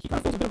anymore, so he kind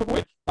of fills a bit of a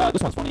void.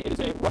 This one's funny. It is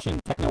a Russian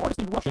techno artist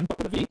named Russian, but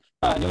with a V.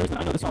 And the only reason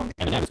I know this song,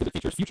 Eminem, is because it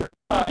features Future,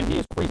 and he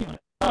is crazy on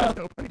it.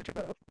 Dope. I need to check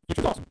that out.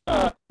 Future's awesome.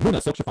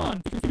 Luna, Silk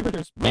Chiffon, featuring Phoebe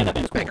Bridgers. Man, that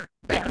band is cool.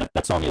 Banger.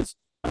 That song is,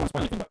 I don't want to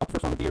spoil anything, but up the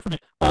first song of the year for me.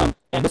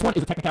 And this one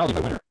is a technicality, my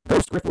winner.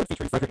 Ghost Griffwood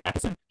featuring Frederick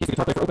Atkinson. He's the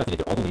guitar player for Opeth, and he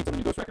did all the leads on the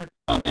new Ghost record.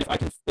 And if I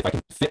can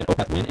fit an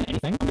Opeth win in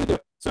anything, I'm gonna do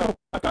it. So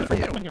I've got it for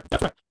you to win here.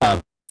 That's right.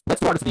 Let's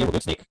do artist of the year. We'll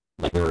do Snake,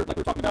 like we were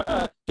talking about.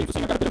 James was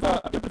saying I've got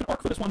a bit of an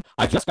arc for this one.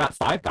 I've just got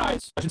 5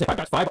 guys. I shouldn't say 5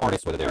 guys. 5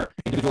 artists, whether they're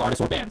individual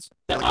artists or bands.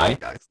 That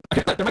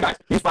they're my guys.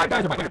 These 5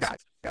 guys are my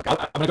guys. Okay.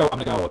 I'm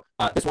gonna go.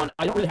 This one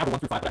I don't really have a 1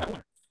 through 5, but I have a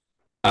winner.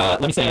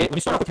 Let me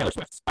start off with Taylor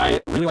Swift.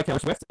 I really like Taylor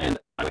Swift, and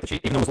I like that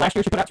even though it was last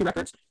year she put out 2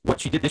 records,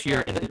 what she did this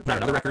year and then put out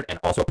another record, and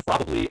also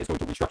probably is going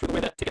to restructure the way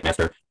that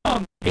Ticketmaster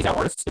pays out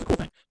artists is a cool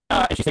thing.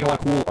 And she's taking a lot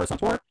of cool artists on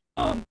tour.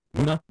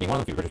 Luna being one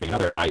of them, Phoebe Bridgers being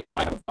another. I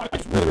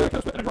just really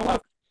close with, and I draw a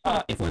lot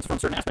of influence from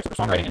certain aspects of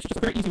her songwriting. And it's just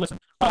a very easy listen.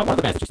 One of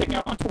the bands that she's taking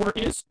out on tour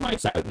is my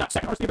not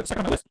second artist, but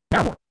second on my list,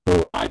 Paramore,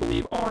 who I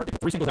believe are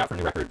 3 singles out for a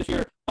new record this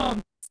year.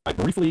 I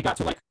briefly got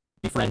to like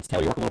befriend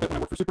Taylor York a little bit when I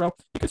worked for Supro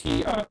because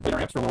he played our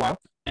amps for a little while,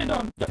 and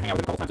got to hang out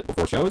with him a couple times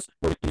before shows.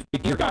 Where he's a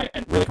big gear guy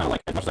and really kind of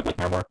like, as much as I like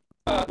Paramore,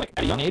 like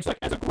at a young age, like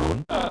as a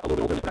grown, a little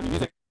bit older than put out new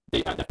music.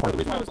 That's part of the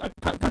reason why I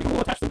kind of got a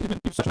little attached to him.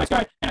 He's such a nice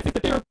guy, and I think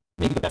that they're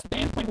maybe the best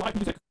band playing live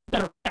music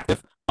that are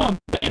active.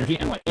 The energy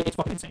and like it's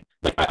fucking insane.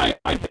 Like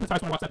I'm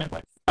hypnotized when I watch that band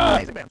play.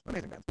 Amazing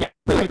band. Yeah,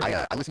 really.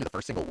 I listened to the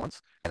first single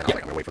once, and then I was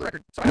like, I'm gonna wait for the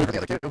record. So I haven't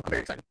heard the other two. I'm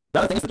very excited. The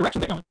other thing is the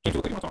direction they're going. James,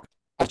 you want to talk?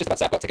 I was just about to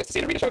say I've got tickets to see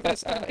an arena show of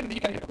theirs in the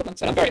UK in a couple of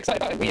months, and I'm very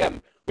excited about it. We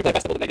played a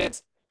festival that they did,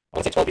 I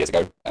want to say 12 years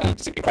ago.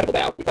 It's an incredible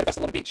day out. We played a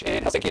festival on the beach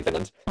in Helsinki in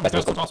Finland. That's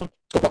awesome.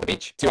 It's called Rock the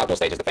Beach. 2 outdoor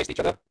stages that faced each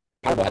other.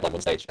 Paramore headline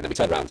one stage, and then we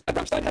turned around and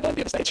Rammstein headlined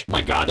the other stage.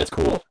 My God, that's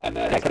cool. And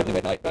incredibly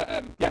midnight, but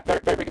yeah,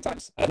 very good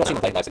times. I've not seen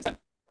them play live since then.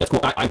 That's cool.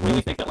 I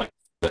really think that like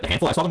the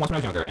handful I saw them once when I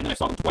was younger, and then I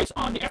saw them twice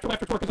on the After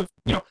Laughter tour because of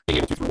being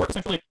able to through work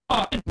essentially.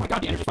 And my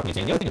God, the energy is fucking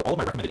insane. The other thing is all of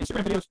my recommended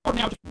Instagram videos are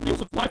now just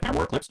reels of live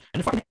Paramore clips, and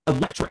they're fucking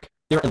electric.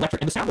 They're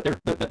electric, and the sound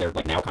that they're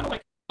like now kind of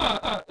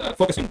like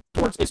focusing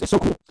towards is so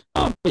cool.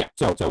 But yeah,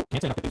 so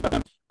can't say enough things about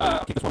them.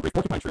 I'll keep this one brief.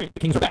 Porcupine Tree, the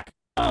Kings are back.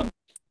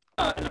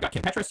 And I've got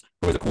Kim Petras,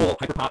 who is a cool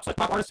hyper-pop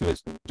pop artist who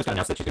has just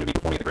announced that she's going to be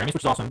performing at the Grammys,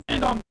 which is awesome.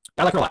 And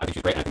I like her a lot. I think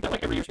she's great. And I think that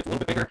like every year she gets a little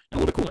bit bigger and a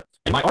little bit cooler.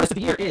 And my artist of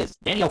the year is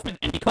Danny Elfman.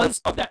 And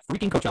because of that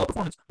freaking Coachella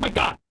performance, my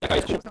God, that guy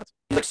is cool.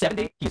 He's like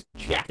 70. He's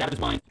jacked out of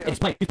his mind. And he's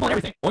playing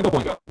everything. Boingo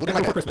boingo. Look at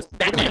before Christmas.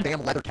 Batman. a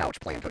damn leather couch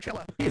playing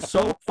Coachella. He is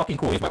so fucking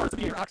cool. He's my artist of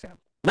the year.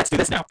 Let's do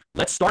this now.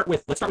 Let's start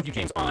with you,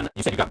 James.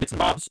 You said you got bits and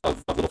bobs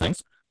of little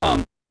things.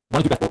 Want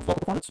to do best vocal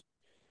performance?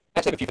 I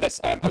actually have a few for this.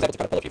 I was able to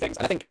kind of pull a few things,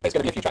 and I think there's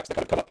going to be a few tracks that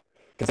kind of come up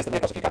consistently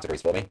across a few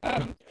categories for me. So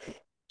I'm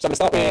going to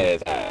start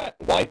with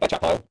Why by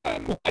Chapo.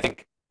 I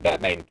think the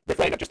main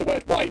refrain of just the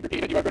word why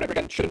repeated over and over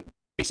again shouldn't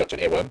be such an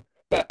earworm,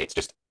 but it's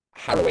just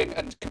harrowing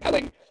and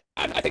compelling,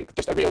 and I think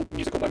just a real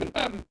musical moment.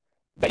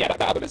 But yeah,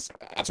 that album is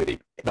absolutely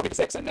knocked me for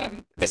 6,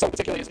 and this song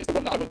particularly is the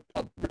one that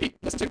I'll repeat,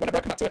 listen to whenever I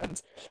come back to it,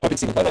 and hoping to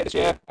see them play later this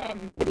year.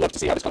 Would love to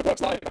see how this kind of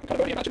works live. I can kind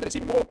of only imagine that it's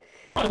even more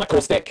like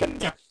caustic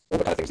and all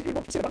the kind of things that you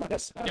want to see about like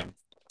this.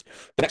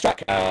 The next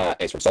track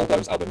is from Soul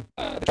Glow's album.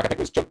 The track I think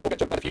was Jump Will Get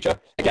Jumped by the Future.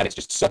 Again, it's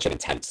just such an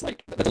intense,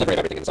 like, the delivery of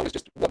everything in the song is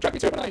just what dragged me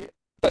to it when I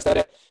first heard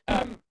it.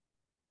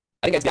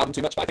 I think it's the album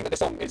too much, but I think that this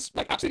song is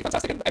like absolutely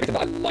fantastic, and everything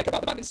that I like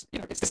about the band is,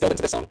 it's distilled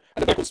into this song,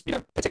 and the vocals,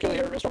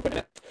 particularly are a real strong point in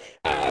it.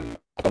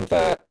 I've gone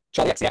for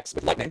Charlie XCX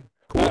with Lightning.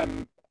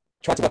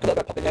 Tried to work a little bit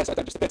of pop in here, so I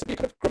don't just appear to be a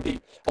kind of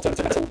grumpy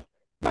alternative metal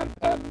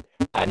man.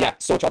 And yeah,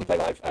 saw Charlie play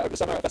live over the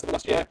summer at a festival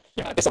last year.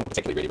 This song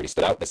particularly really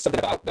stood out. There's something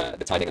about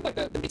the timing and like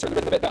the meter and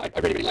the rhythm of it that I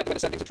really like the way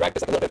the sendings are dragged.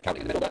 There's like a little bit of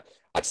counting in the middle that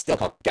I still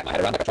can't get my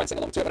head around. Like I try and sing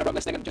along to it whenever I'm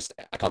listening, and just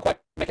I can't quite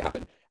make it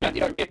happen.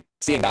 And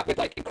seeing that with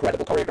like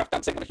incredible choreographed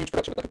dancing on a huge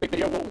production with like a big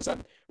video wall was a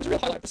real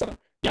highlight of the summer.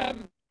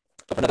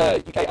 For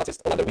another UK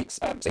artist, Orlando Weeks.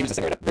 So he was a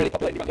singer in a really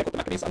popular indie band called the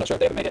Maccabees. I'm not sure if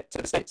they ever made it to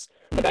the States,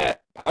 but I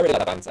really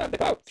like that band. They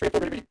put out 3 or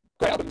 4 really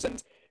great albums,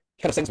 and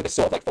he kind of sings with this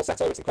sort of like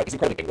falsetto. He's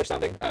incredibly English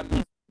sounding.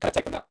 Kind of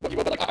take from that what you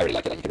will, but like I really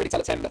like it. Like you can really tell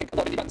it's him. I think a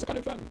lot of indie bands are kind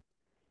of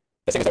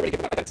the singers don't really give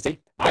them that identity.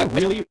 I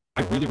really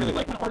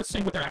like when artists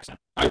sing with their accent.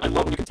 I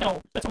love when you can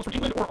tell that someone's from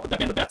England or that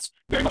band that's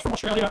very much from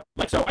Australia.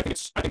 Like so, I think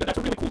that's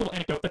a really cool little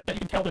anecdote that you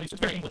can tell that he's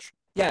just very English.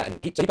 Yeah, and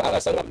he put out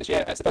a solo album this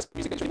year. It's the first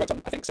music he's really worked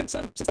on, I think, since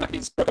the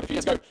Maccabees broke up a few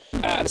years ago.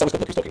 And the song is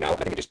called Look Who's Talking Now. I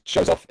think it just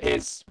shows off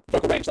his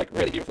vocal range like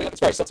really beautifully. Like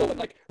it's very subtle and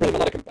like really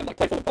melodic and like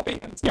playful and poppy.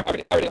 And yeah, I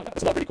really like that.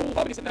 There's a lot of really cool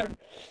harmonies in there. And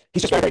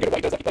he's just very good at what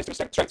he does. Like he plays to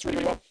his strengths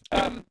really well.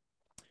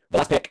 The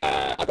last pick,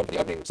 I've gone for the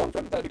opening song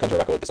from the New Conjure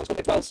record. This song's called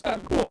It Dwells.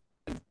 Cool.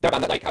 They're a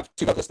band that like have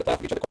 2 vocalists that play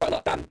off each other quite a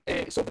lot. Dan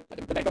is sort of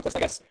the main vocalist,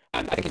 I guess,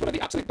 and I think he's one of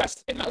the absolute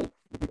best in metal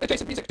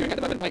adjacent music doing at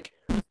the moment. Like,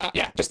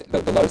 just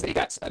the lows that he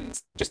gets and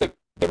just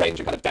the range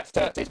and kind of depth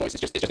to his voice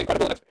is just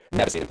incredible. I've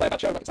never seen him play a bad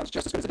show. Like, it sounds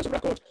just as good as it does on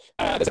record.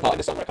 There's a part in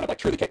this song where it kind of like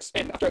truly kicks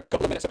in after a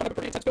couple of minutes of kind of a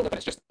pretty intense build-up, and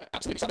it's just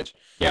absolutely savage.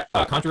 Yeah,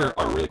 Conjure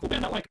are a really cool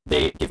band that like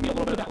they give me a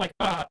little bit of that like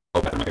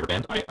Opeth are my favorite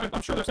band.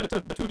 I'm sure I've said it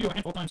to the 2 of you a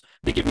handful of times.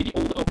 They give me the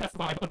old Opeth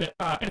vibe a bit,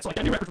 and it's like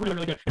that new record's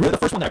really good. And really the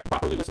first one that I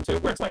properly listened to,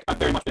 where it's like I've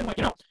very much been like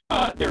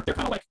they're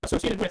kind of like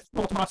associated with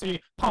Rolo Tomassi,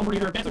 Palm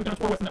Reader, bands that we've done a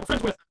tour with and that we're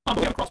friends with, but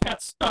we haven't crossed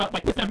paths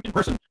like with them in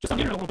person, just on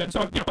the internet a little bit. And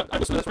so but I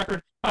listened to this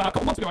record a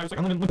couple months ago. I was like,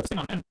 I'm gonna put this thing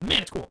on, and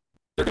man, it's cool.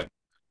 They're good.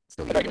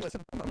 Still very good.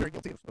 Listen, I'm very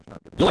guilty of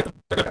not good. You like them?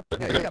 They're good.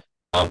 They're good.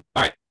 All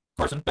right,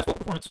 Carson, best vocal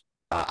performance.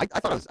 I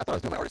thought I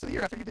was doing my artist of the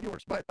year after you did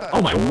yours, but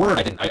oh my word,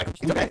 I didn't. I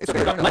completely it's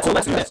okay.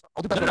 Let's do this.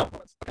 I'll do better. No.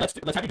 Let's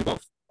have you do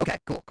both. Okay,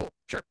 cool,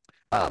 sure.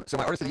 So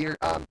my artist of the year,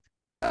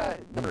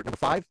 number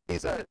 5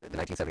 is the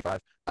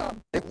 1975.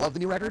 They love the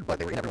new record, but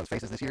they were in everyone's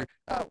faces this year.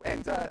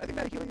 And I think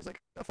Matty Healy is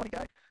like a funny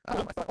guy. I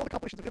thought all the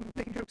compilations of him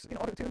making jokes in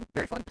auto-tune,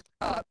 very fun.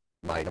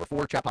 My number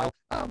 4, Chat Pile.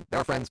 They're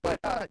our friends, but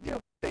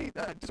they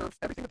deserve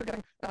everything that they're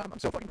getting. I'm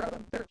so fucking proud of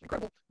them. They're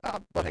incredible.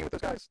 Love hanging with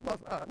those guys.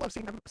 Love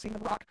seeing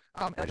them rock.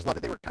 And I just love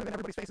that they were kind of in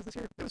everybody's faces this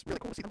year. It was really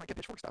cool to see them like get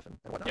Pitchfork stuff and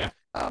whatnot.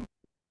 Yeah.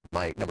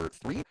 My number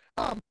 3,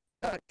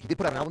 he did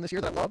put out an album this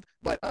year that I loved,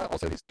 but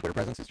also his Twitter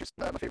presence is just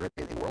my favorite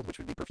in the world, which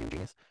would be Perfume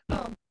Genius.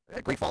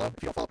 Great follow.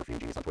 If you don't follow Perfume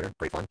Genius on Twitter,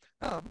 great fun.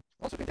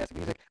 Also fantastic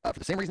music. For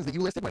the same reasons that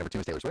you listed, my number 2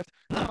 is Taylor Swift.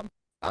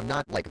 I'm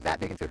not like that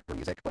big into her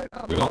music, but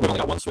We've only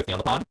got one Swiftie on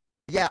the pod.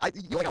 yeah,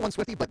 you only got one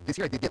Swiftie, but this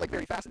year I did get like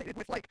very fascinated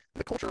with like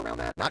the culture around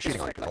that. Not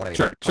shitting on it because I don't want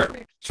Sure, anyone to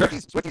come sure. for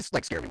me. Swifties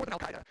like scare me more than Al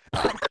Qaeda.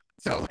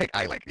 So like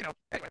I like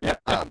anyway. Yeah.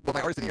 But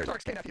my artist of the year is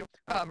RXK Nephew,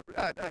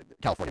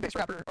 California-based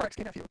rapper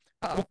RXK Nephew.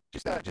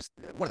 Just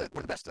one of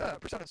the best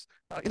personas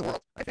in the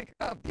world. I think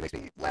he makes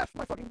me laugh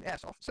my fucking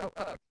ass off. So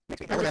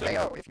makes me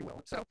LMFAO, if you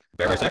will. So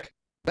Very sick.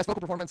 best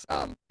vocal performance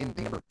in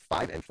the number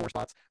 5 and 4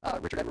 spots,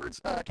 Richard Edwards,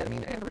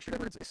 Ketamine, and Richard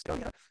Edwards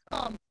Estonia.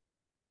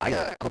 I'm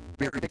a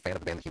very big fan of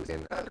the band that he was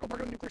in. They're called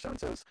Margot and Nuclear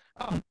So-and-So's.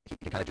 He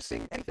can kind of just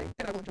sing anything,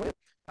 and I will enjoy it.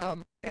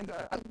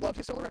 I love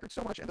his solo record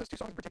so much, and those 2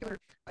 songs in particular,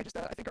 I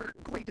think are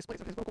great displays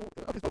of his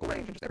vocal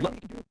range and just everything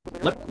he can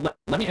do.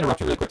 Let me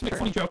interrupt you really quick to make a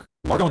funny joke.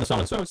 Margot and the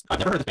So-and-So's. I've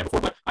never heard of this band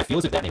before, but I feel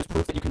as if that name is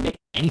proof that you can make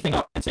anything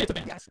up and say it's a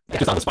band. Yes.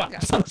 Just on the spot.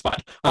 Yes. Just on the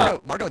spot.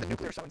 Margot and the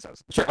Nuclear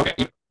So-and-So's. Sure. Okay.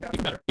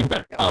 Even better. Even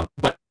better. Yeah.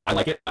 But I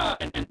like it.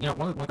 And you know,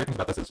 one of the great things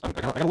about this is I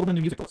got a little bit of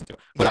new music to listen to.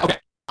 But Yeah. okay.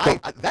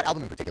 That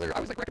album in particular, I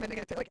was like recommending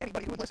it to like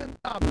anybody who would listen.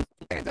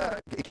 And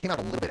it came out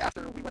a little bit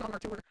after we went on our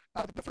tour.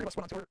 The 3 of us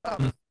went on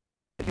tour.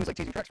 And he was like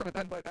teasing tracks from it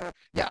then. But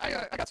yeah,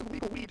 I got some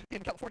legal weed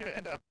in California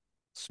and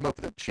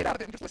smoked the shit out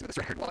of it and just listened to this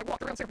record while I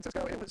walked around San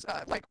Francisco. It was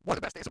like one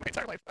of the best days of my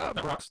entire life.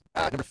 That rocks.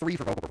 Number 3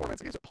 for vocal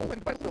performance is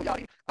Poland by Lil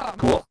Yachty.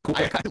 Cool.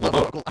 I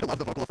love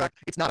the vocal effect.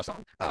 It's not a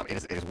song.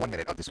 It is 1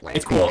 minute of this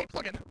It's cool.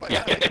 plugin. But,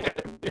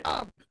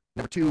 Yeah.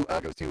 Number 2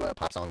 goes to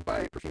Pop Song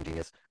by Perfume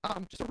Genius.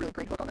 Just a really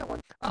great hook on that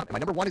one. And my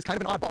number 1 is kind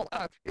of an oddball.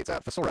 It's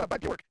Fesora by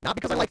Bjork. Not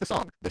because I like the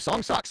song. The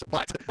song sucks,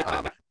 but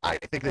I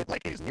think that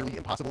like it is nearly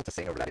impossible to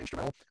sing over that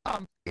instrumental.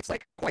 It's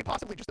like quite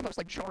possibly just the most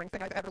like jarring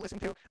thing I've ever listened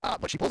to.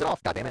 But she pulls it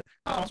off. God damn it.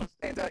 Awesome.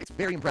 And it's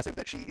very impressive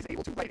that she is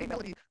able to write a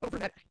melody over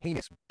that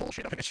heinous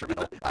bullshit of an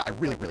instrumental. I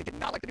really did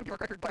not like the new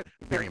Bjork record, but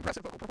very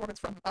impressive vocal performance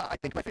from I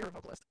think my favorite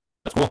vocalist.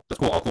 That's cool. That's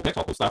cool. All cool picks.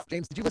 All cool stuff.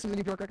 James, did you listen to the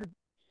new Bjork record?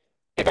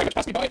 It very much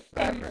passed me by.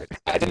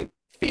 I didn't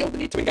feel the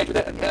need to engage with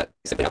it, and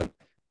simply haven't.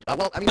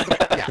 Well, I mean,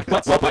 yeah.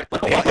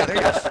 Yeah,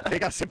 there you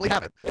go. Simply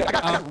haven't. I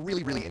got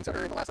really into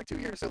her in the last like 2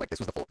 years. So like this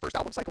was the first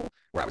album cycle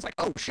where I was like,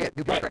 oh shit,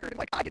 new Bjork record, and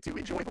like I get to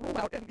enjoy the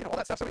rollout and all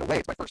that stuff. So in a way,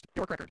 it's my first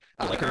Bjork record.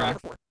 You like her? Number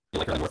 4. You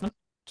like her in the Northman?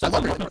 I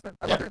love her in the Northman.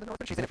 I love her in the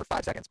Northman. She's in it for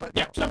 5 seconds, but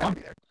yeah, she's not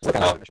be there. Still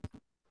counts.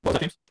 What was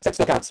that, James? It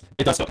still counts.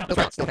 It does still count.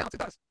 Still counts. It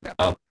does. Yeah.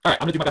 All right, I'm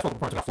gonna do my best vocal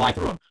performance. I'm gonna fly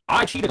through them.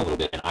 I cheated a little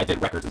bit and I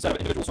did records instead of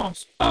individual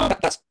songs.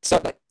 That's so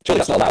like, surely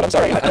that's not allowed. I'm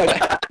sorry.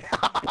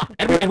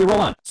 and we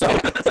roll on. So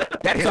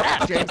that is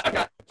that, James. I've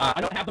got.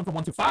 I don't have them from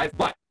 1 to 5,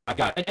 but I've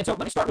got. And so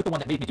let me start with the one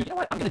that made me do. You know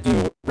what? I'm gonna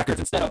do records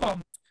instead of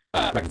songs.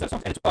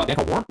 And it's a band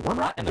called Worm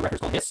Rot, and the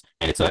record's called Hiss.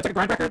 And it's like a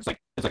grind record. It's like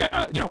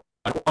a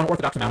an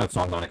unorthodox amount of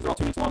songs on it because they're all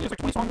 2 minutes long. There's like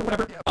 20 songs or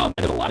whatever. And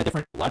there's a lot of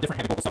different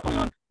heavy vocal stuff going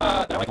on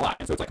that I like a lot.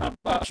 And so it's like kind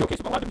of a showcase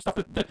of a lot of different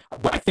stuff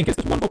that what I think is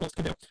this one vocalist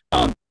can do.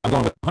 I'm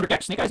going with 100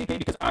 Gex Snake Eyes EP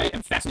because I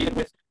am fascinated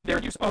with their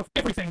use of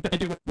everything that they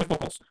do with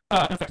vocals.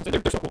 In fact,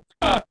 they're so cool.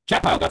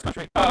 Chat Pile, God's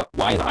Country.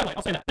 Why is a highlight?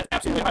 I'll say that. That's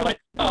absolutely a highlight.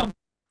 The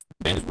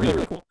band is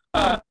really cool.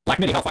 Black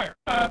Midi, Hellfire.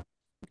 I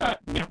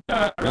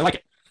really like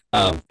it.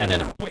 And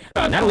then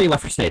Natalie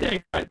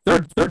Lafristede.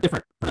 Third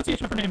different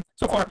pronunciation of her name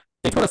so far.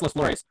 They told us Les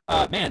Flores.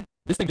 Man,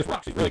 this thing just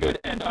rocks. She's really good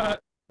and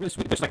really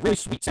sweet. But like really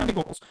sweet sounding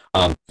vocals.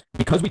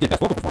 Because we did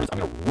best vocal performance, I'm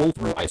gonna roll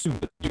through. I assume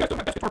that you guys don't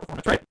have best guitar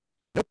performance, right?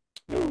 Nope.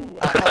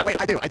 Wait,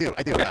 I do.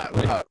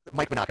 Okay.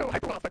 Mike Monaco,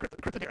 Hyperwell by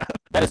Kryptonera.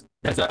 That is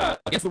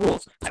against the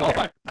rules.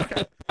 Disqualified.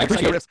 Okay. I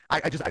appreciate it.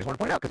 I just want to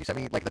point out because you sent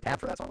me like the tab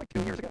for that song like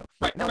 2 years ago.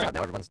 Right. Now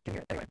everyone's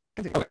getting it. Anyway,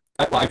 continue. Okay.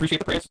 Well, I appreciate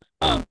the praise.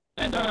 And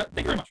thank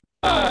you very much.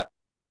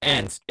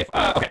 And if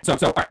okay, so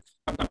all right,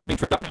 I'm being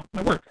tripped up now.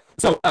 My word.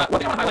 So one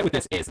thing I want to highlight with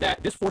this is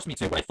that this forced me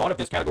to, when I thought of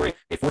this category,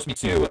 it forced me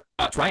to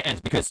try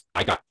and, because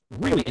I got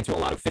really into a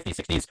lot of 50s,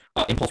 60s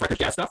impulse record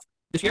jazz stuff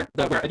this year.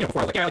 Where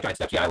before I was like, yeah, I like Giant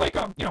Steps, yeah, I like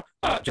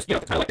just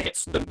kind of like the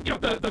hits,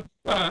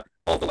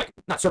 all the like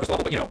not surface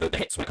level, but the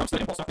hits when it comes to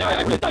the impulse stuff. Now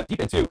I really dived deep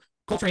into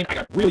Coltrane. I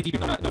got really deep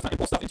into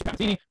impulse stuff into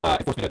Pamatini.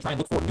 It forced me to try and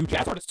look for new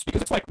jazz artists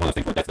because it's like one of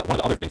the things where that's one of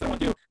the other things that I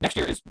want to do next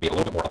year is be a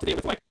little bit more up to date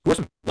with like who are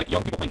some like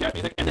young people playing jazz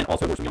music, and then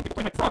also who are some young people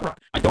playing like prog rock.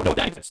 I don't know if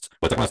that exists,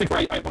 but it's like one of those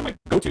things where one of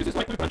my go-tos is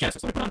like let me put on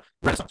Genesis, let me put on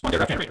Renaissance,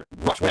 Monday Generator,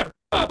 Rush, whatever.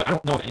 But I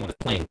don't know if anyone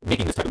is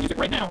making this type of music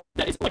right now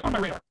that is like on my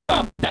radar.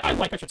 That I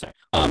like, I should say.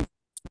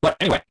 But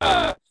anyway,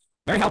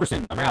 Mary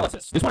Halverson, Morales.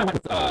 This one I went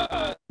with, no,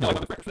 I went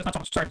with records. That's not so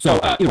much. Sorry. So,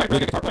 either way, really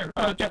good guitar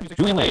player. Jazz music.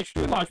 Julian Lage,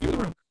 View of the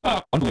Room.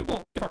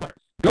 Unbelievable guitar player.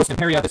 Ghost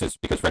Imperia. This is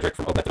because Frederick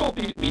from Opeth all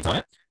leads on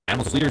it.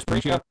 Animals as Leaders,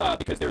 Parisia,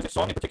 because there's a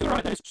song in particular on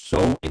it that is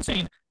so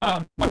insane.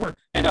 My word.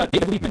 And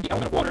David Liebman, The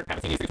Element of Water.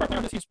 Haven't seen the guitar player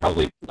on this. He's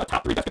probably a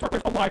top 3 best guitar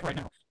players alive right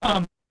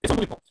now. It's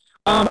unbelievable.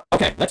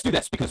 Okay, let's do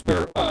this because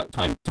we're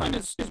time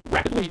is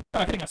rapidly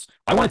hitting us.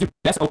 I want to do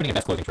best opening and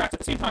best closing tracks at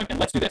the same time, and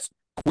let's do this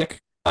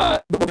quick.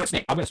 We're going to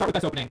snake. I'm going to start with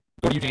best opening.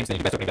 Go to you, James, then you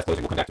do best opening, best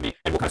closing. We'll come back to me,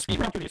 and we'll kind of speed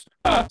round through these.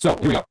 So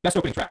here we go. Best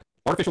opening track.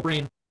 Artificial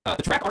Brain.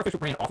 The track Artificial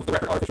Brain off of the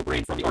record Artificial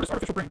Brain from the artist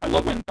Artificial Brain. I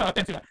love when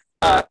bands do that.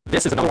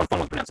 This is another one fun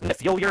one to pronounce.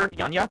 Nephilia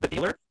Yanya, the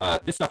dealer.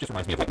 This stuff just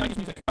reminds me of like 90s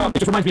music. It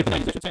just reminds me of the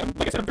 90s, I should say.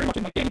 Like I said, I'm very much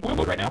in like Danny Boyle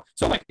mode right now.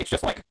 So like it's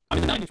just like I'm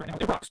in the 90s right now.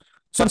 It rocks.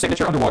 Sun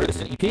Signature Underwater. This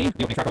is an EP. The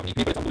opening track of an EP,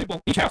 but it's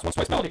unbelievable. Beach House, Once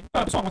Twice Melody.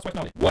 The song Once Twice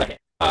Melody. What a hit.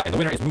 And the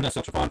winner is Muna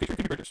Silk Chiffon featuring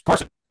Phoebe Bridgers.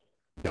 Carson.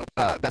 Dope.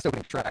 Best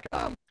opening track.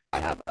 I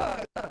have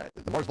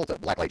the Mars Volta,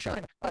 Black Light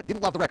Shine.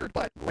 Didn't love the record,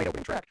 but great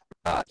opening track.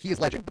 He is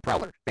Legend, The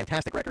Prowler,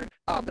 fantastic record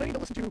that I need to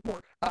listen to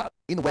more.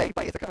 In the Way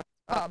by Ithaca.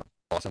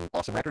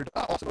 Awesome record,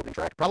 awesome opening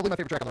track. Probably my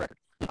favorite track on the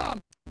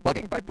record.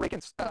 Bugging by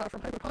Breakins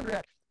from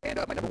Hypochondriac. And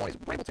my number one is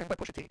Rambleton by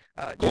Pusha T.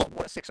 Cool.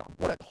 What a sick song.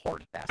 What a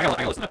hard ass. I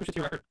gotta listen to that Pusha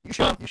T record. You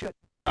should.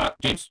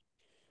 James.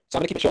 So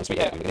I'm going to keep it short and sweet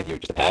here. I'm going to give you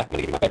just a pair. I'm going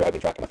to give you my favorite opening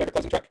track and my favorite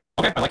closing track.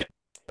 Okay, I like it.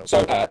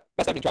 So, best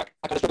opening track.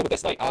 I kind of struggled with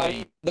this. Like,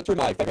 I looked through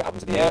my favorite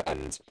albums of the year,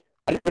 and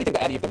I didn't really think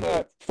that any of them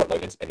were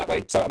front-loaded in that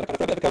way. So I'm going to kind of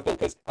throw a bit of a curveball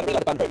because I don't really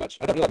like the band very much.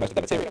 I don't really like most of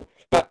their material.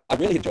 But I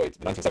really enjoyed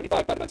the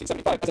 1975 band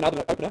 1975 as an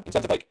album opener in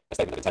terms of like a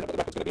statement of intent of what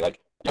the record's going to be like.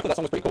 I thought that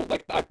song was pretty cool.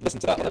 Like, I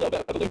listened to that on a little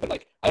bit of a loop, and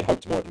like I had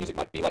hoped more of the music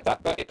might be like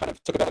that, but it kind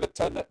of took a bit of a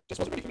turn that just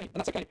wasn't really for me, and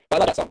that's okay. But I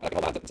like that song. I think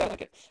I'll land it and sound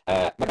like it.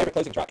 My favorite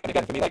closing track, and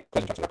again for me, like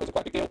closing tracks on records are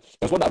quite a big deal.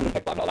 There's one that I would have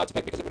picked, but I'm not allowed to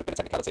pick because it would have been a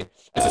technicality.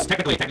 This is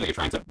technically you're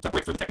trying to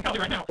break through the technicality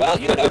right now. Well,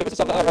 you don't know if it's a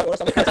song that I wrote or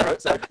something else I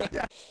wrote, so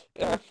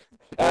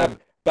yeah.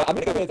 But I'm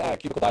going to go with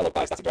Cubicle Dialogue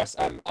by Static Dress.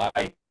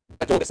 I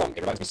adore this song. It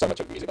reminds me so much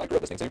of the music I grew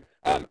up listening to.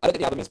 I don't think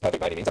the album is perfect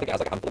by any means. I think it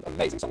has like a handful of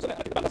amazing songs on it.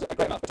 I think the band has a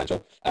great amount of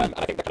potential. And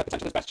I think the kind of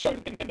potential is best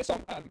shown in this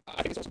song.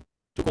 I think it's awesome.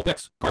 Two cool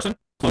picks. Carson,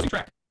 closing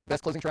track.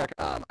 Best closing track.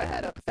 I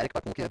had Pathetic by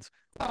Cool Kids.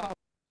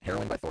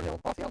 Heroin by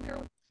Thornhill, off the album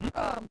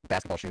Heroin.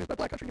 Basketball Shoes by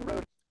Black Country New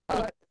Road.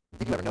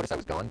 Did You Ever Notice I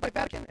Was Gone by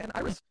Vatican and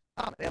Iris.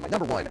 And my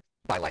number one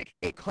by like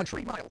a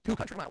country mile, 2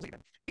 country miles even,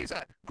 is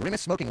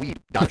Grimace Smoking Weed,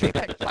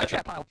 .jpg by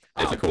Chat Pile.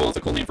 It's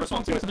a cool name for a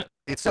song too, isn't it?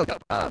 It's so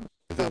dope.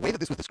 The way that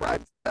this was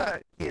described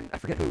in, I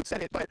forget who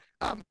said it, but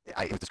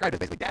it was described as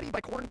basically Daddy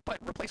by Korn, but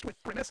replaced with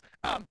Grimace,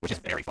 which is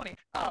very funny.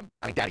 I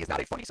mean, Daddy is not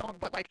a funny song,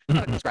 but like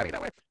describing it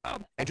that way.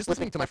 And just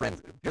listening to my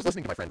friend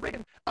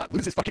Reagan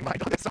lose his fucking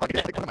mind on this song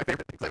is like one of my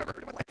favorite things I've ever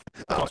heard in my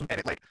life. Awesome. And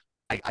it like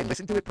I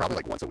listen to it probably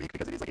like once a week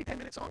because it is like a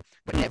 10-minute song,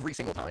 but every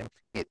single time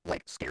it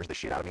like scares the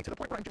shit out of me to the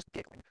point where I'm just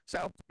giggling.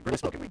 So Grimace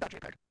Smoking Weed,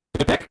 .jpg.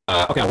 Good pick.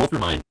 Okay, I'll roll through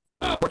mine.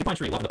 Porcupine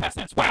Tree, Love in the Past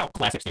Tense. Wow,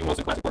 classic Steve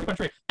Wilson, classic Porcupine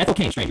Tree. Ethel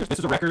Cain, Strangers. This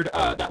is a record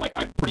that like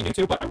I'm pretty new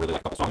to, but I really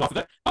like a couple songs off of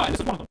it. And this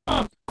is one of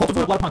them.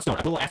 Cultivar, Blood Upon Stone. I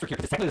put a little asterisk here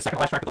because it's technically the second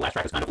to last track, but the last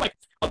track is kind of like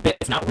a bit.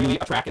 It's not really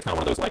a track. It's kind of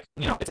one of those like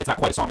it's not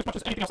quite a song as much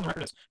as anything else on the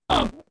record is.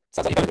 Sounds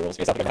like you know the rules.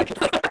 You're something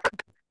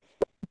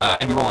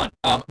and we roll on.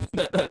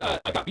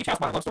 I got Beach House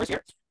Modern Love Stories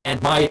here,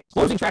 and my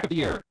closing track of the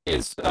year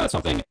is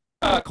something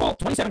called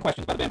 27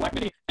 Questions by the band Black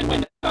Midi. And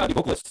when the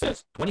vocalist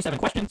says 27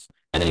 questions,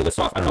 and then he lists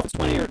off, I don't know if it's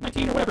 20 or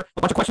 19 or whatever,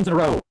 a bunch of questions in a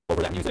row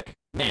over that music,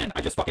 man, I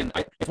just fucking,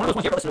 it's one of those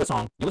ones you ever listen to a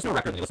song, you listen to a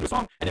record, and you listen to a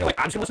song, and you're like,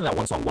 I'm just gonna listen to that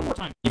one song one more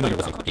time, even though you're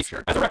listening to the piece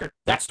as a record.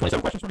 That's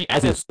 27 questions for me,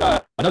 as is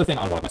another thing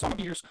on one of my song of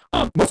the years.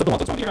 Most of the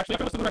ones on song of the year, actually,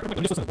 after listening to the record, I'm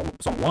like, just listen to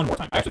the song one more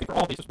time. I actually think for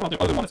all of these,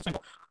 other than one is a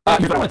single.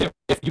 Here's what I want to do.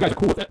 If you guys are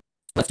cool with it,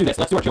 let's do this.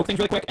 Let's do our joke things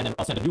really quick, and then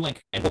I'll send a new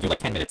link, and we'll do like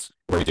 10 minutes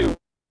where we do,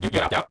 you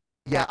get opt out.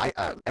 Yeah,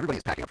 everybody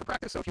is packing up for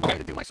practice, so if you want me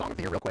to do my song of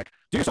the year real quick.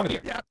 Do your song of the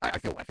year. Yeah, I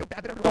feel bad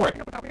that everyone's Don't worry.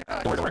 packing up without me.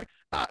 Don't worry.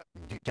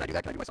 Can I do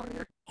that? Can I do my song of the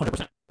year?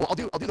 100%. Well,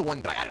 I'll do the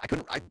one that I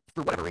couldn't,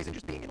 for whatever reason,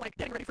 just being in like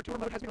getting ready for tour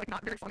mode has me like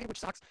not very funny, which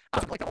sucks.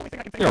 Like the only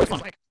thing I can think of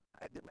is like,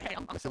 hey,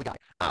 I'm a silly guy.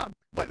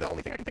 But the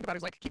only thing I can think about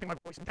is like keeping my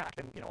voice intact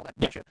and all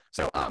that shit.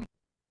 So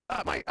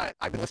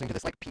I've been listening to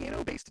this like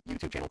piano-based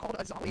YouTube channel called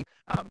Azali.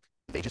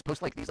 They just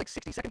post like these like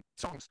 60-second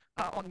songs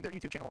on their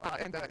YouTube channel,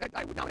 and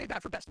I would nominate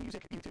that for best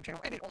music YouTube channel,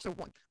 and it also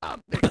won. All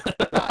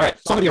right,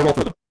 song of the year, roll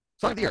through them.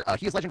 Song of the year: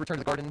 He Is Legend, Return to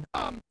the Garden,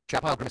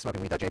 Chapel, Grimace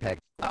Smoking Weed, JPEG,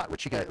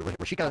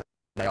 Rashika,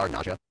 Nayar,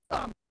 Naja,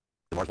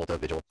 The Mars Volta,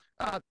 Vigil,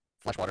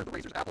 Fleshwater, The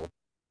Razor's Apple,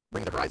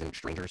 Bring the Horizon,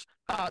 Strangers,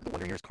 The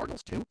Wonder Years,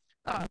 Cardinals 2,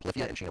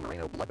 Polyphia and Shino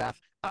Moreno, Bloodbath,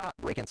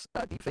 Breakins,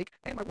 Deepfake,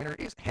 and my winner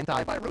is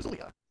Hentai by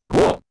Rosalia.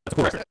 Cool. That's a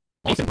cool record.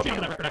 Nathan put me on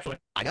that record, actually.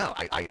 I know.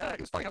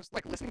 It was funny. I was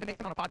like listening to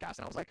Nathan on a podcast,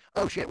 and I was like,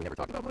 "Oh shit, we never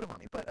talked about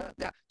Motomami." But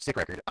yeah, sick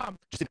record.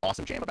 Just an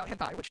awesome jam about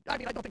hentai, which I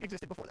mean, I don't think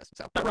existed before this.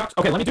 So that rocks.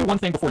 Okay, let me do one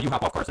thing before you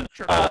hop off, Carson.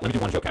 Sure. Let me do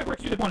one joke category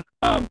because you did one.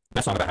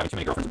 That song about having too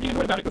many girlfriends and being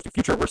annoyed about it goes to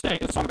Future Worst Day.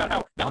 It's a song about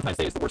how Valentine's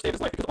Day is the worst day of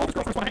his life because all his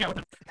girlfriends want to hang out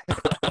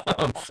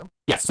with him. Awesome.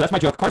 Yes, so that's my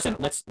joke. Carson,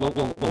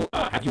 we'll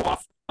have you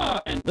off.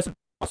 And listen,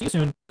 I'll see you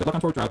soon. Good luck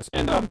on tour with drugs,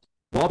 and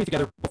we'll all be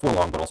together before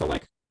long, but also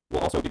like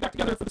we'll also be back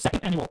together for the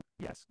second annual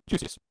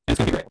Juicies. And it's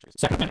gonna be great.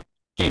 Second of many.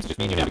 James, just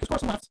me and you now because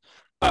Carson left.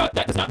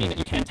 That does not mean that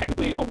you can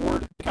technically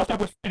award the Callous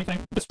Daoboys anything.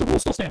 The rule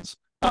still stands.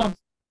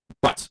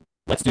 But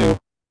let's do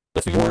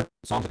your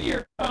songs of the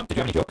year. Did you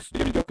have any jokes? Did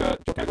you have any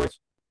joke categories?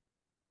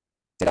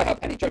 Did I have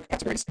any joke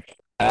categories?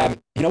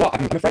 You know what?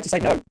 I'm afraid to say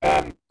no.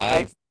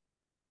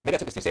 Maybe I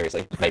took this too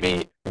seriously.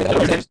 Maybe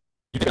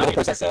the whole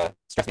process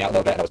stressed me out a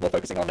little bit, and I was more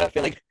focusing on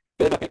filling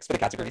my picks for the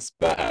categories.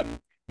 But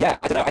yeah,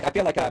 I don't know. I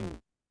feel like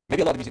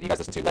maybe a lot of the music you guys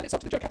listen to lend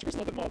itself to the joke categories a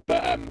little bit more.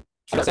 But I'm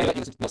not saying that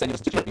you listen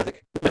to joke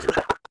music.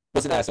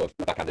 Wasn't sort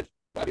of backhanded,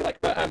 whatever you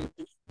like. But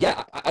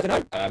yeah, I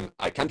don't know.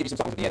 I can give you some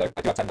songs of the year though.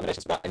 I do have 10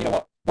 nominations for that. And you know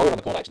what? While we're on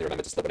the call, I actually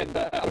remembered to slip one in.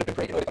 But I would have been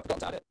pretty annoyed if I forgot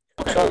to add it.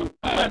 Okay. So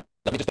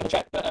let me just double check.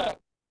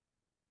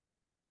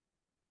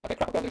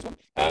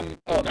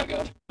 Oh my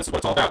god. This is what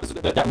it's all about. This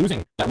is that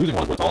losing one is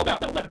what it's all about.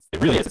 That 11th.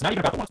 It really is. It's not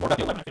even about the one. It's more about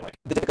the 11. I feel like.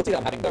 The difficulty that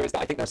I'm having though is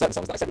that I think there are certain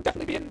songs that I said would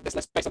definitely be in this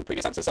list based on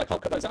previous answers, so I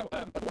can't cut those out.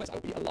 Otherwise, I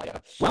would be a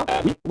liar. Well,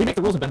 we make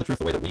the rules and bend the truth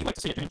the way that we like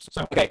to see it, James.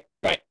 So okay,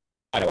 right.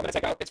 I know what I'm gonna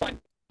take out. It's fine.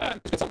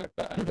 It's a good song,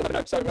 but you'll never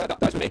know. So that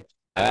was with me.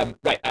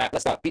 Right.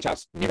 Let's start. Beach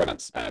House, New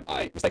Romance.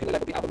 I mistakenly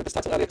labeled the album with this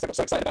title earlier because I got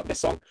so excited about this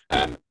song.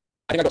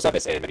 I think I got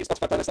service in maybe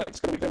Spotify playlist, like just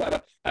a couple weeks ago,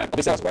 whatever.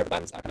 Obviously, I was aware of the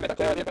bands. I kind of made that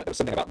clear earlier, but there was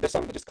something about this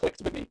song that just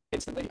clicked with me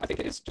instantly. I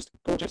think it is just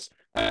gorgeous.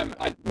 I must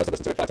have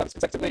listened to it 5 times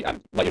consecutively,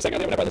 and like you were saying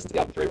earlier, whenever I listen to the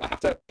album through, I have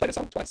to play the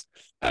song twice.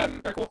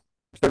 Very cool.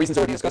 For reasons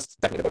already discussed,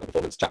 definitely the vocal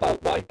performance, Chat While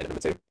Why in number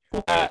 2.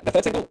 Cool. The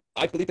third single,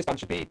 I believe this band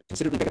should be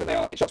considerably bigger than they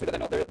are. It shocks me that they're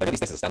not. They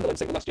released this as a standalone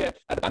single last year.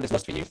 The band is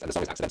Lust for Youth, and the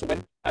song is Accidental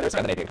Win. They're a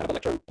Scandinavian kind of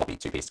electro poppy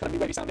two-piece, kind of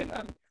new wavy sounding.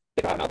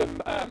 They put out an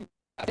album.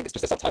 I think it's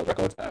just a self-titled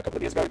record a couple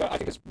of years ago, but I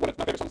think it's one of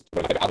my favorite songs, one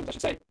of my favorite albums, I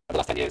should say, of the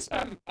last 10 years.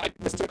 I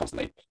listen to it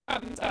constantly,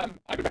 and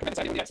I would recommend it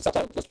to anyone. Yeah, it's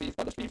self-titled, Lust for Youth,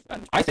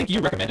 and I think you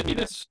recommended me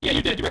this. Yeah,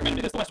 you did. You recommended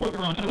me this the last one we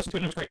were on, and I listened to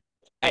it, and it was great.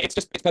 It's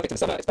perfect in the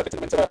summer. It's perfect in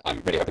the winter. I'm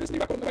really hoping there's a new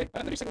record on the way,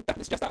 and the new single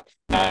definitely suggests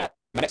that.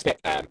 My next pick,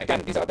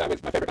 again, these are up there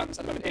with my favorite bands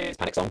at the moment, is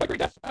Panic Song by Great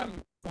Death.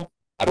 Cool.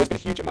 I've always been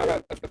a huge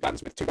admirer of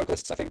bands with 2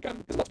 vocalists. I think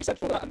there's a lot to be said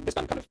for that, and this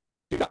band kind of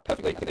do that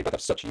perfectly. I think they both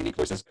have such unique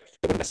voices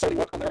that wouldn't necessarily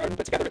work on their own,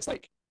 but together it's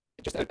like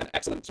just an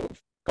excellent sort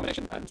of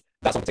combination. And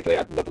that song particularly,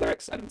 I love the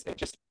lyrics, and it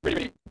just really,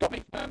 really got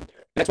me. The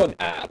next one,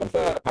 I've gone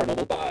for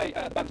Paranormal by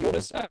the band The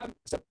Orders.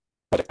 It's a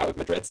project out of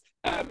Madrid.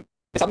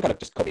 This album kind of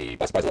just caught me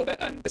by surprise a little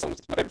bit, and this song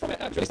was my favorite from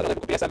it. It was released on a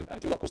label called BSM,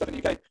 do a lot of cool stuff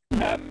in the UK.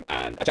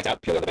 And I checked it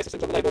out purely on the basis it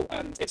was on the label,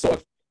 and it's sort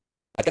of,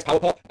 I guess, power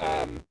pop.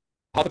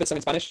 Half of it's sung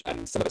in Spanish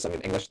and some of it's sung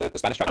in English. The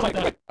Spanish tracks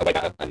are way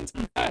better, and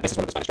this is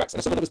one of the Spanish tracks. And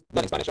as someone that was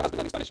learning Spanish or has been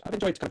learning Spanish, I've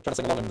enjoyed kind of trying to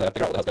sing along and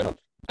figure out what the hell's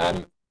going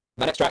on.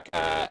 My next track,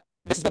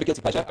 this is a bit of a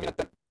guilty pleasure. I mean, I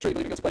don't truly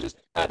believe in guilty pleasures.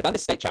 The band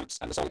is State Champs,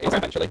 and the song is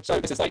Eventually. So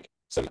this is like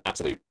some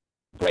absolute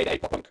grade A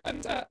pop punk,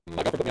 and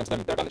my girlfriend put me onto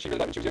them. They're a band that she really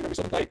liked when she was younger. We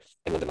saw them play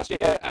in London last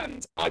year,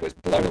 and I was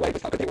blown away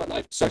with how good they were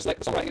live. So slick,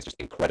 the songwriting is just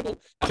incredible.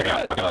 Check it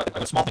out. I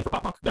got a small thing for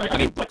pop punk. I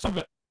mean, like some of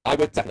it. I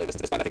would definitely listen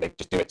to this band. I think they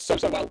just do it so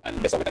well, and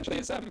this song eventually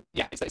is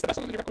it's the best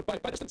song on the new record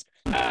by distance.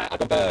 I've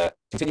gone for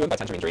Continuum by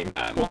Tangerine Dream.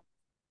 Cool.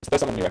 It's the first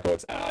song on the new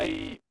record.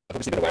 I've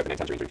obviously been aware of the name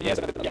Tangerine Dream for years,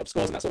 and I've done a lot of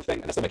scores and that sort of thing,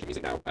 and they're still making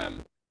music now.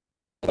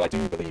 Although I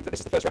do believe that this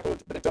is the first record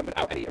that they've done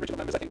without any original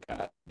members. I think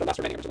the last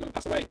remaining original member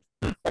passed away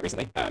quite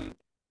recently.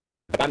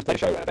 The band played a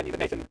show at a venue that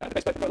Nathan, the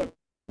bass player from Rolo,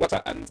 worked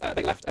at, and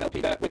they left an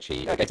LP there, which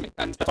he gave to me.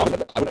 And I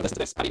wouldn't have listened to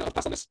this had he not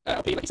passed on this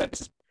LP. Like he said,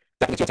 this is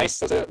definitely to your taste.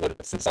 There's a lot of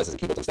synthesizers and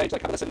keyboards on stage.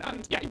 Like have a listen,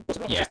 and yeah, he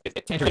wasn't wrong. Yeah,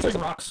 Tangerine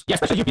Dream rocks. Yeah,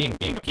 especially you being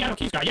a piano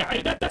keys guy.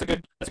 Yeah, that's a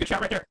good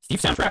shout right there.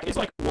 Steve's soundtrack is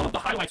like one of the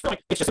highlights for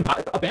like it's just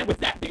a band with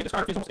that big a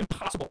discography is almost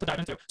impossible to dive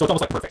into. So it's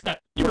almost like perfect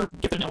that you were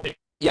gifted an LP.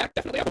 Yeah,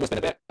 definitely. I've always been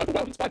a bit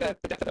overwhelmed by the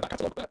depth of their back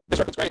catalogue, but this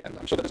record's great, and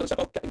I'm sure that there's other stuff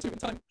I'll get into in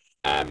time.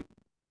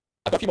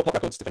 I've got a few more pop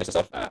records to finish this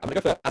off. I'm going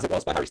to go for As It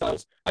Was by Harry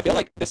Styles. I feel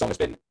like this song has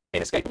been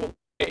inescapable.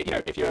 You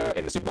know, if you're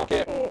in the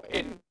supermarket or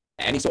in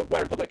any sort of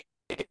where in public,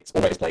 it's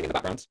always playing in the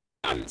background.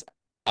 And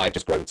I've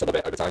just grown to love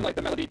it over time. Like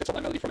the melody, the top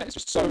line melody from it is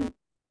just so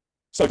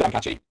damn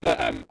catchy. But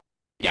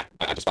yeah,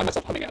 I just find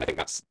myself humming it. And I think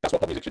that's what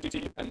pop music should do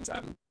to you. And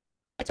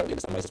I totally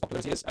understand why it's as popular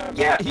as he is.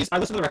 Yeah, I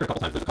listened to the record a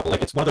couple times. There's a couple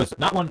like it's one of those,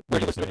 not one where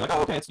you listen to it and you're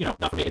like, oh okay, it's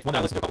not for me. It's one that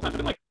I listened to a couple times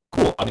and been like,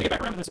 cool, I'm gonna get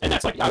back around to this. And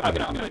that's like I'm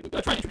gonna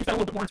try and introduce that a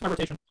little bit more into my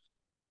rotation.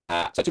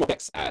 So 2 more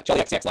picks.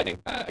 Charlie XCX Lightning.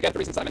 Again, for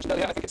reasons I mentioned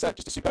earlier, I think it's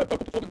just a superb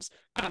vocal performance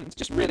and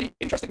just really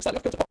interesting, slightly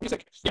off-kilter pop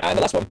music. Yeah. And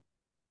the last one,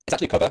 it's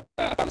actually a cover.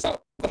 I found this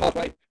out the hard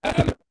way.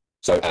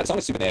 So the song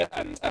is Souvenir,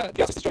 and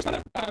the artist is Joyce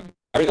Manor. I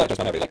really like Joyce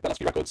Manor. I really like the last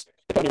few records.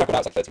 They put a new record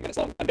out, it's like 13 minutes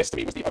long, and this to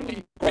me was the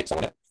only great song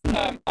on it.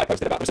 I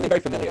posted about, there was something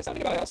very familiar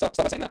sounding about it. I'll start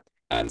by saying that.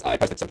 And I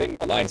posted something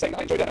online saying that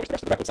I enjoyed it. I wish the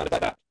rest of the record sounded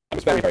like that. I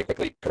was very, very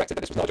quickly corrected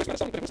that this was not a Joyce Manor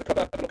song, but it was a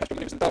cover of an orchestral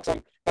maneuver in the dark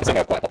song. That singer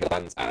of quite a popular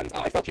band, and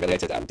I felt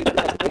humiliated and didn't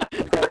realize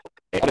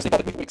it honestly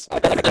bothered me for weeks. I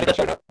felt like I couldn't get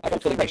shown up. I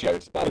got fully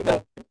ratioed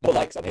by more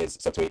likes on his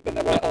subtweet than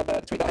there were on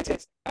the tweet that I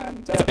did.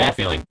 And it's a bad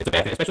feeling. It's a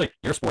bad feeling, especially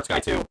you're a sports guy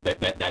too.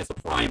 That is the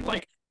prime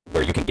like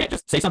where you can get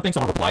just say something,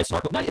 someone replies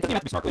snarkle. No, it doesn't even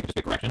have to be snarkle. You can just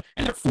make a correction,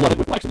 and they're flooded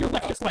with likes, and you're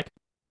left just like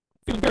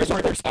feeling very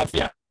sorry for yourself.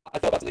 Yeah, I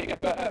thought about deleting it,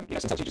 but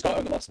sometimes you just gotta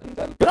own the loss. And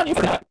good on you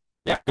for that.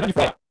 Yeah, good on you for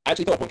that. I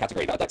actually thought of one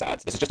category that I'd like to add.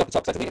 This is just off the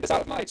top because I deleted this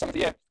out of my song of the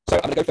year. So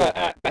I'm gonna go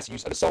for best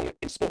use of a song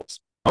in sports.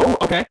 Oh,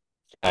 okay.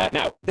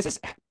 Now this is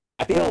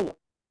I feel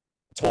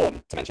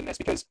torn to mention this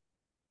because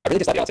I really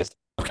dislike the artist.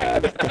 Okay.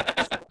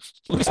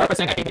 Let me start by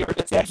saying I hate the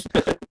artist.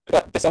 Yeah.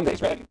 But the song that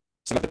he's written,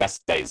 some of the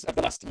best days of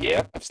the last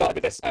year, I've started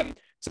with this.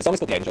 So the song is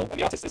called The Angel, and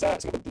the artist is someone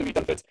called Louis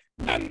Dunford.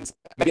 And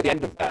maybe at the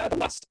end of the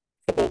last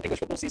English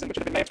football season, which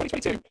would have been May of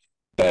 2022,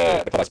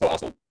 the club I support,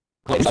 Arsenal,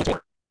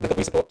 the club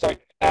we support, sorry,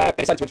 they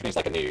decided to introduce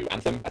like a new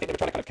anthem. I think they were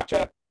trying to kind of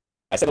capture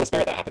a similar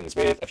spirit that happens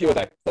with a few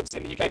other clubs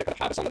in the UK that kind of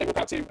have a song that they walk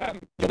out to.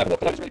 You'll Never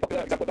Walk Alone is a really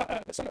popular example of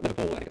that. The song at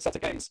Liverpool, I think it's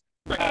Celtic Games.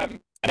 Right. And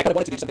I kind of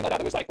wanted to do something like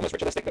that was like almost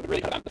ritualistic, that would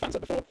really kind of amp the fans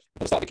up before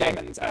the start of the game.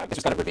 And this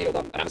was kind of revealed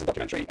on an Amazon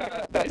documentary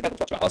that is available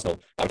to watch about Arsenal.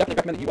 I would definitely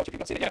recommend that you watch if you've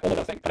not seen it yet. All Or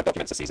Nothing kind of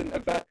documents a season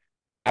of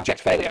abject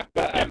failure.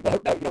 But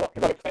well, no, you know what?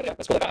 Heroic failure.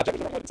 Let's call it that. Abject was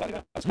the wrong word entirely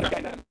there. I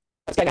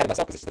was getting ahead of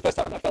myself because this is the first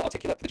time I felt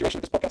articulate for the duration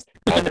of this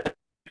podcast.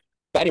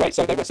 But anyway,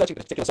 so they were searching for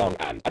this particular song,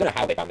 and I don't know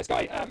how they found this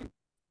guy.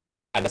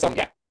 And the song,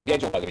 yeah, The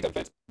Angel of Louis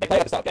Dunford. They play it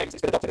at the start of games.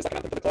 It's been adopted as like an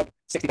anthem for the club.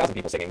 60,000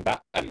 people singing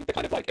that, and the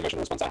kind of like emotional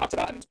response I have to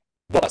that, and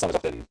what that song has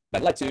often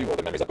then led to, or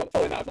the memories I've got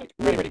following that of like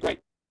really, really great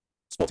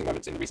sporting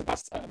moments in the recent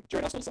past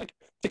during Arsenal's like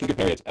particularly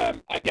good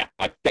period. I get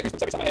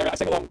goosebumps every time I hear it. I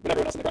sing along with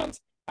everyone else in the ground,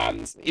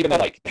 and even though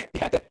like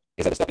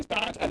his other stuff is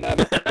bad, and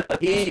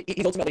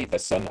he's ultimately the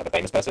son of a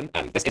famous person,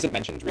 and this isn't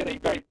mentioned really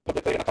very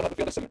publicly, and I can't help but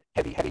feel there's some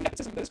heavy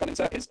nepotism that has gone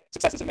into his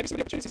successes and maybe some of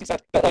the opportunities he's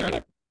had. But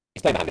like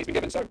he's playing the hand he's been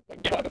given, so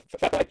whatever,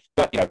 fair play.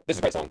 But this is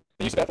a great song.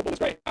 The use of air football is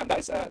great, and that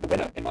is the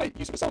winner in my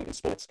use of a song in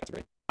sports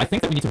category. I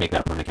think that we need to make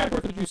that a permanent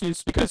category for the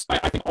Juicies, because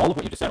I think all of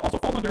what you just said also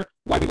falls under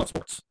why we love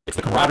sports. It's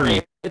the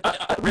camaraderie.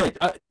 Really,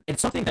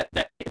 it's something that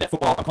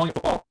football, I'm calling it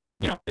football.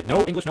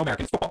 No English, no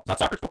American, it's football. It's not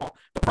soccer, it's football.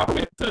 The proper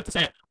way to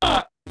say it.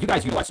 You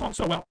guys utilize songs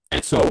so well, and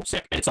it's so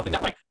sick, and it's something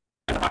that, like,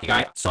 as a hockey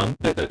guy,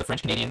 the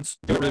French Canadians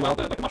do it really well,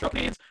 the Montreal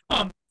Canadians,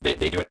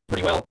 they do it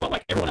pretty well, but,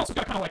 like, everyone else has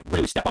got to kind of, like,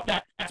 really step up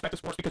that aspect of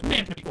sports, because,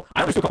 man, people,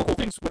 I always do a couple cool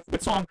things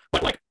with song,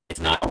 but, like, it's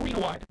not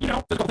arena-wide, there's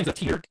a couple things that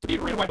teetered to be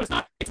arena-wide,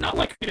 but it's not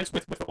like it is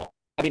with football.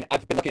 I mean,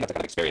 I've been lucky enough to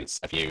kind of experience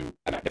a few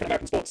different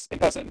American sports in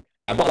person,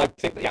 and while I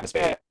think that the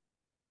atmosphere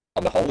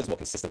on the whole is more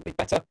consistently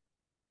better,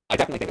 I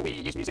definitely think that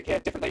we use music here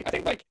differently. I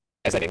think, like,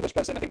 as an English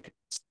person, I think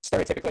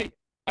stereotypically,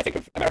 I think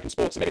of American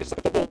sports, and maybe it's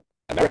just like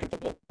American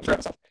football, I'm sure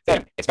myself.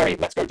 Then it's very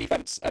let's go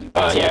defense, and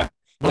like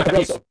a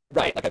real sort of,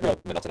 like a real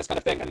monotonous kind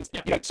of thing, and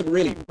some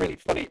really, really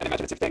funny and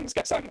imaginative things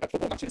get sung at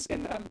football matches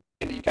in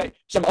the UK.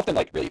 Some often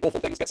like really awful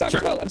things get sung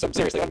as well, and some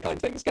seriously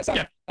unkind things get sung.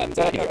 And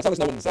as long as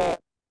no one's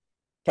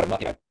trying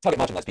to target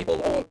marginalized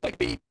people or like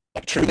be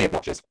like truly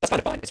obnoxious, that's kind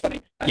of fine. It's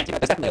funny, and there's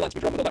definitely a line to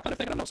be drawn with all that kind of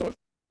thing. And I'm not sort of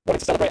wanting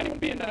to celebrate anyone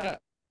being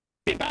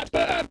bad,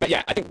 but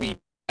yeah, I think we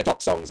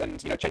adopt songs and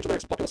change the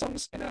lyrics of popular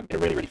songs in a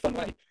really, really fun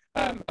way.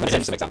 I'm going to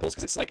send you some examples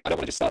because it's like I don't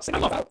want to just start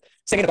singing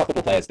about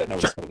football players that no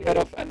one's probably heard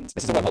of, and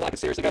this is a wormhole I could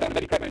seriously go down and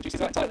maybe create my own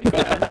juices out entirely.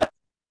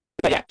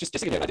 But yeah, just to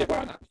give you an idea of where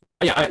I'm at.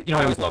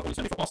 I always love when you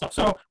send me football stuff.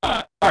 So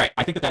all right,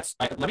 I think that's.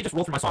 Let me just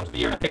roll through my songs of the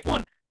year, and I picked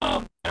one.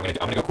 And I'm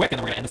gonna go quick, and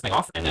then we're gonna end this thing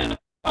off, and then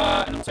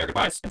we'll say our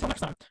goodbyes until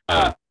next time.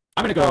 I'm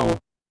gonna go.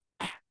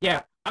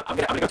 Yeah, I'm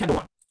gonna go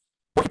 10-1.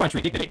 Porcupine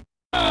Tree, Dignity.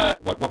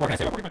 What can I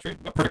say about Porcupine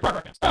Tree? Perfect prog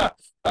rock bands.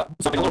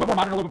 Something a little bit more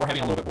modern, a little bit more heavy,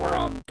 and a little bit more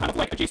kind of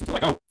like adjacent to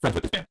like, oh, friends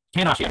with this band.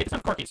 Kanashi, I hate the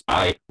sound of car keys.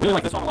 I really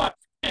like this song a lot,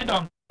 and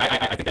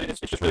I think that it's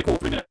just really cool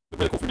 3-minute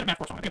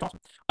math song. I think it's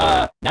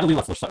awesome. Natalie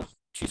Lafourcade.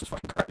 Jesus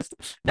fucking Christ.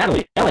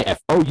 Natalie,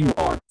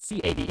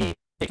 Lafourcade.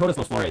 Take Todas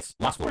Las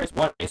Flores.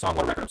 What a song,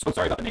 what a record. I'm so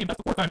sorry about the name. That's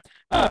the fourth time.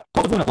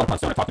 Cult of Luna, Blood Upon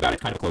Stone. I talked about it.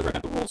 It's kind of a closer. I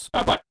bent the rules.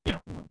 But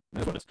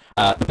that's what it is.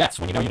 The Bets.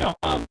 When you know, you know.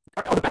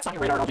 The Bets on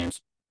your radar at all,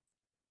 James?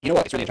 You know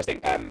what? It's really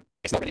interesting.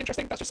 It's not really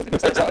interesting. That's just something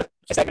that's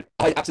a statement.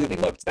 I absolutely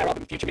loved their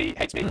album Future Me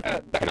Hates Me.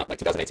 That came out like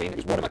 2018. It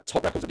was one of my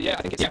top records of the year.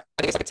 I think it's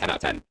like a 10 out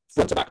of 10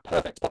 front to back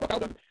perfect pop rock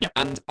album.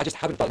 And I just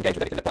haven't felt engaged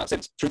with anything they've put out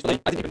since. Truthfully,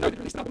 I didn't even know they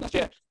released an album last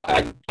year.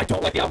 I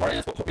don't like the album, and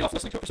that's what put me off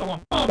listening to it for so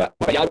long. But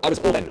yeah, I was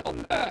all in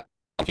on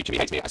Future Me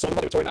Hates Me. I saw them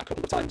while they were touring that a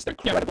couple of times. They're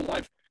incredible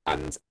live,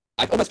 and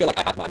I almost feel like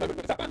I had my moment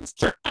with that band.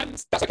 Sure,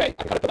 and that's okay. I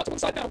can kind of put that to one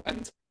side now,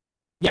 and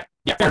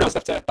fair enough.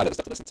 Stuff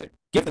to listen to.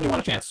 Give the new one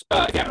a chance.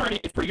 If you haven't already,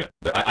 it's pretty good.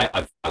 I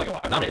like it a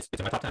lot. I've nominated it. It's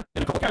in my top 10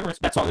 in a couple categories.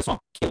 This song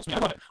kills me. I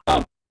love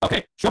it.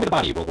 Okay, Show Me the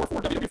Body, World War IV,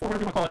 WW4, whatever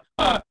you want to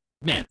call it.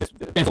 Man, this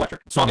band's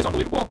electric. The song is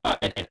unbelievable.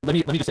 And let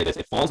me just say this: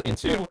 it falls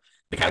into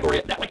the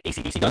category that like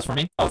AC/DC does for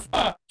me. Of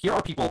here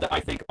are people that I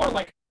think are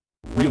like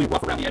really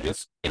rough around the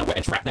edges in a way,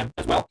 and track them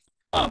as well.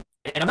 And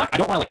I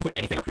don't want to like put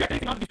anything or project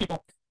anything onto these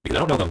people because I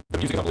don't know them. The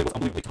music is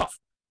unbelievably tough.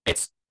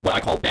 It's what I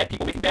call bad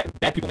people making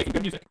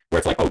good music. Where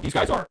it's like, oh, these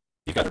guys are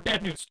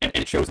bad news, and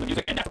it shows in the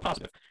music, and that's a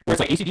positive. Where it's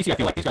like AC/DC, I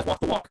feel like these guys walk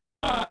the walk,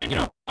 and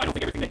I don't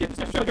think everything they did is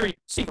necessarily very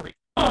savory.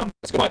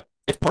 That's good, but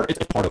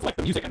it's part of like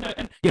the music, and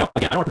again, I don't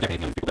want to project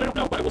anything on these people that I don't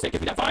know, but I will say it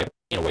gives me that vibe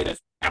in a way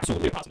that's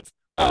absolutely a positive.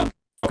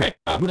 Okay,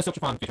 Luna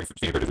Silchafon featuring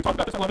Stevie Bridges, we talked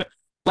about this, I love it.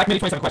 Black Midi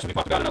 27 Question, we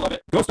talked about it, I love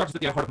it. Ghost Stars is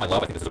at the heart of my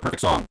love, I think this is a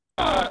perfect song.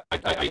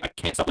 I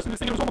can't stop listening to this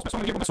thing, it was almost my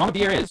song of the year, but my song of the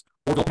year is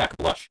Orville Peck,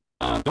 Blush.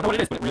 Don't know what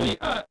it is, but it really,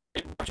 I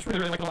just really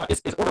like it a lot.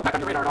 Is Orville Peck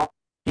on your radar at all?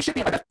 He should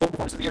be in my best vocal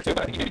performance of the year too,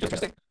 but I think he may be just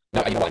interesting.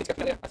 No, you know what, I need to get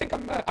familiar. I think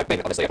I've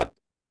been, honestly, I've had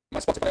my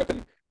Spotify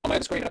open on my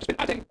other screen, and I've just been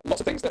adding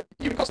lots of things that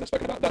you and Carson have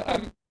spoken about that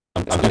I'm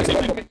doing the same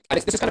thing. For me.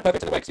 And this is kind of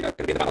perfect in a way, because going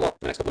to be in the band a lot for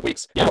the next couple of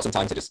weeks. I've got some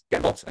time to just get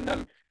involved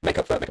and make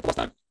up for lost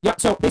time. Yeah,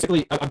 so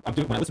basically, I'm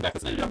doing, when I listen back to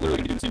this, and I'm literally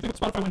going to do the same thing with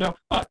the Spotify window,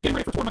 getting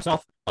ready for tour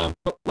myself.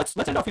 But let's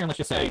end off here and let's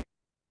just say,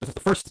 this is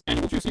the first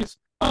annual Juicies.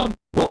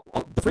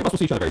 The three of us will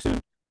see each other very soon,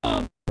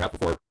 perhaps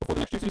before the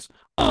next Juicies.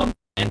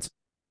 And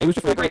it was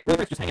just really great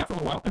to just hang out for a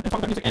little while and talk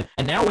about music.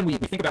 And now when we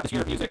think about this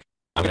year of music,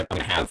 I'm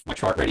gonna have my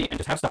chart ready and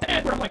just have stuff to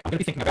add where I'm gonna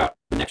be thinking about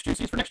the next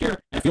Juicies for next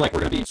year, and I feel like we're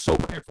gonna be so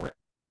prepared for it.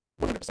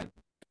 100%.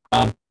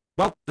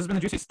 Well, this has been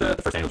the Juicies,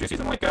 the first annual Juicies,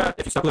 and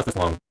if you stuck with us this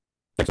long,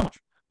 thanks so much.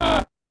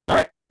 All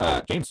right,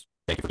 James,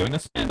 thank you for doing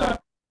this, and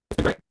it's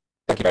been great.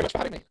 Thank you very much for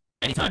having me.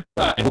 Anytime.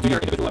 And we'll do your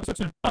individual episode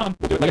soon.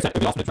 We'll do it. Like I said,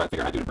 it'd be awesome to try to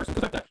figure out how to do it in person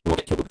because we won't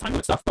get killed with the time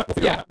limit stuff, but we'll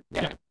figure it out.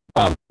 Yeah.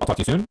 I'll talk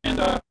to you soon, and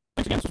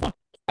thanks again. This was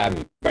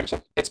fun. Very much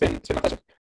so. It's been my pleasure.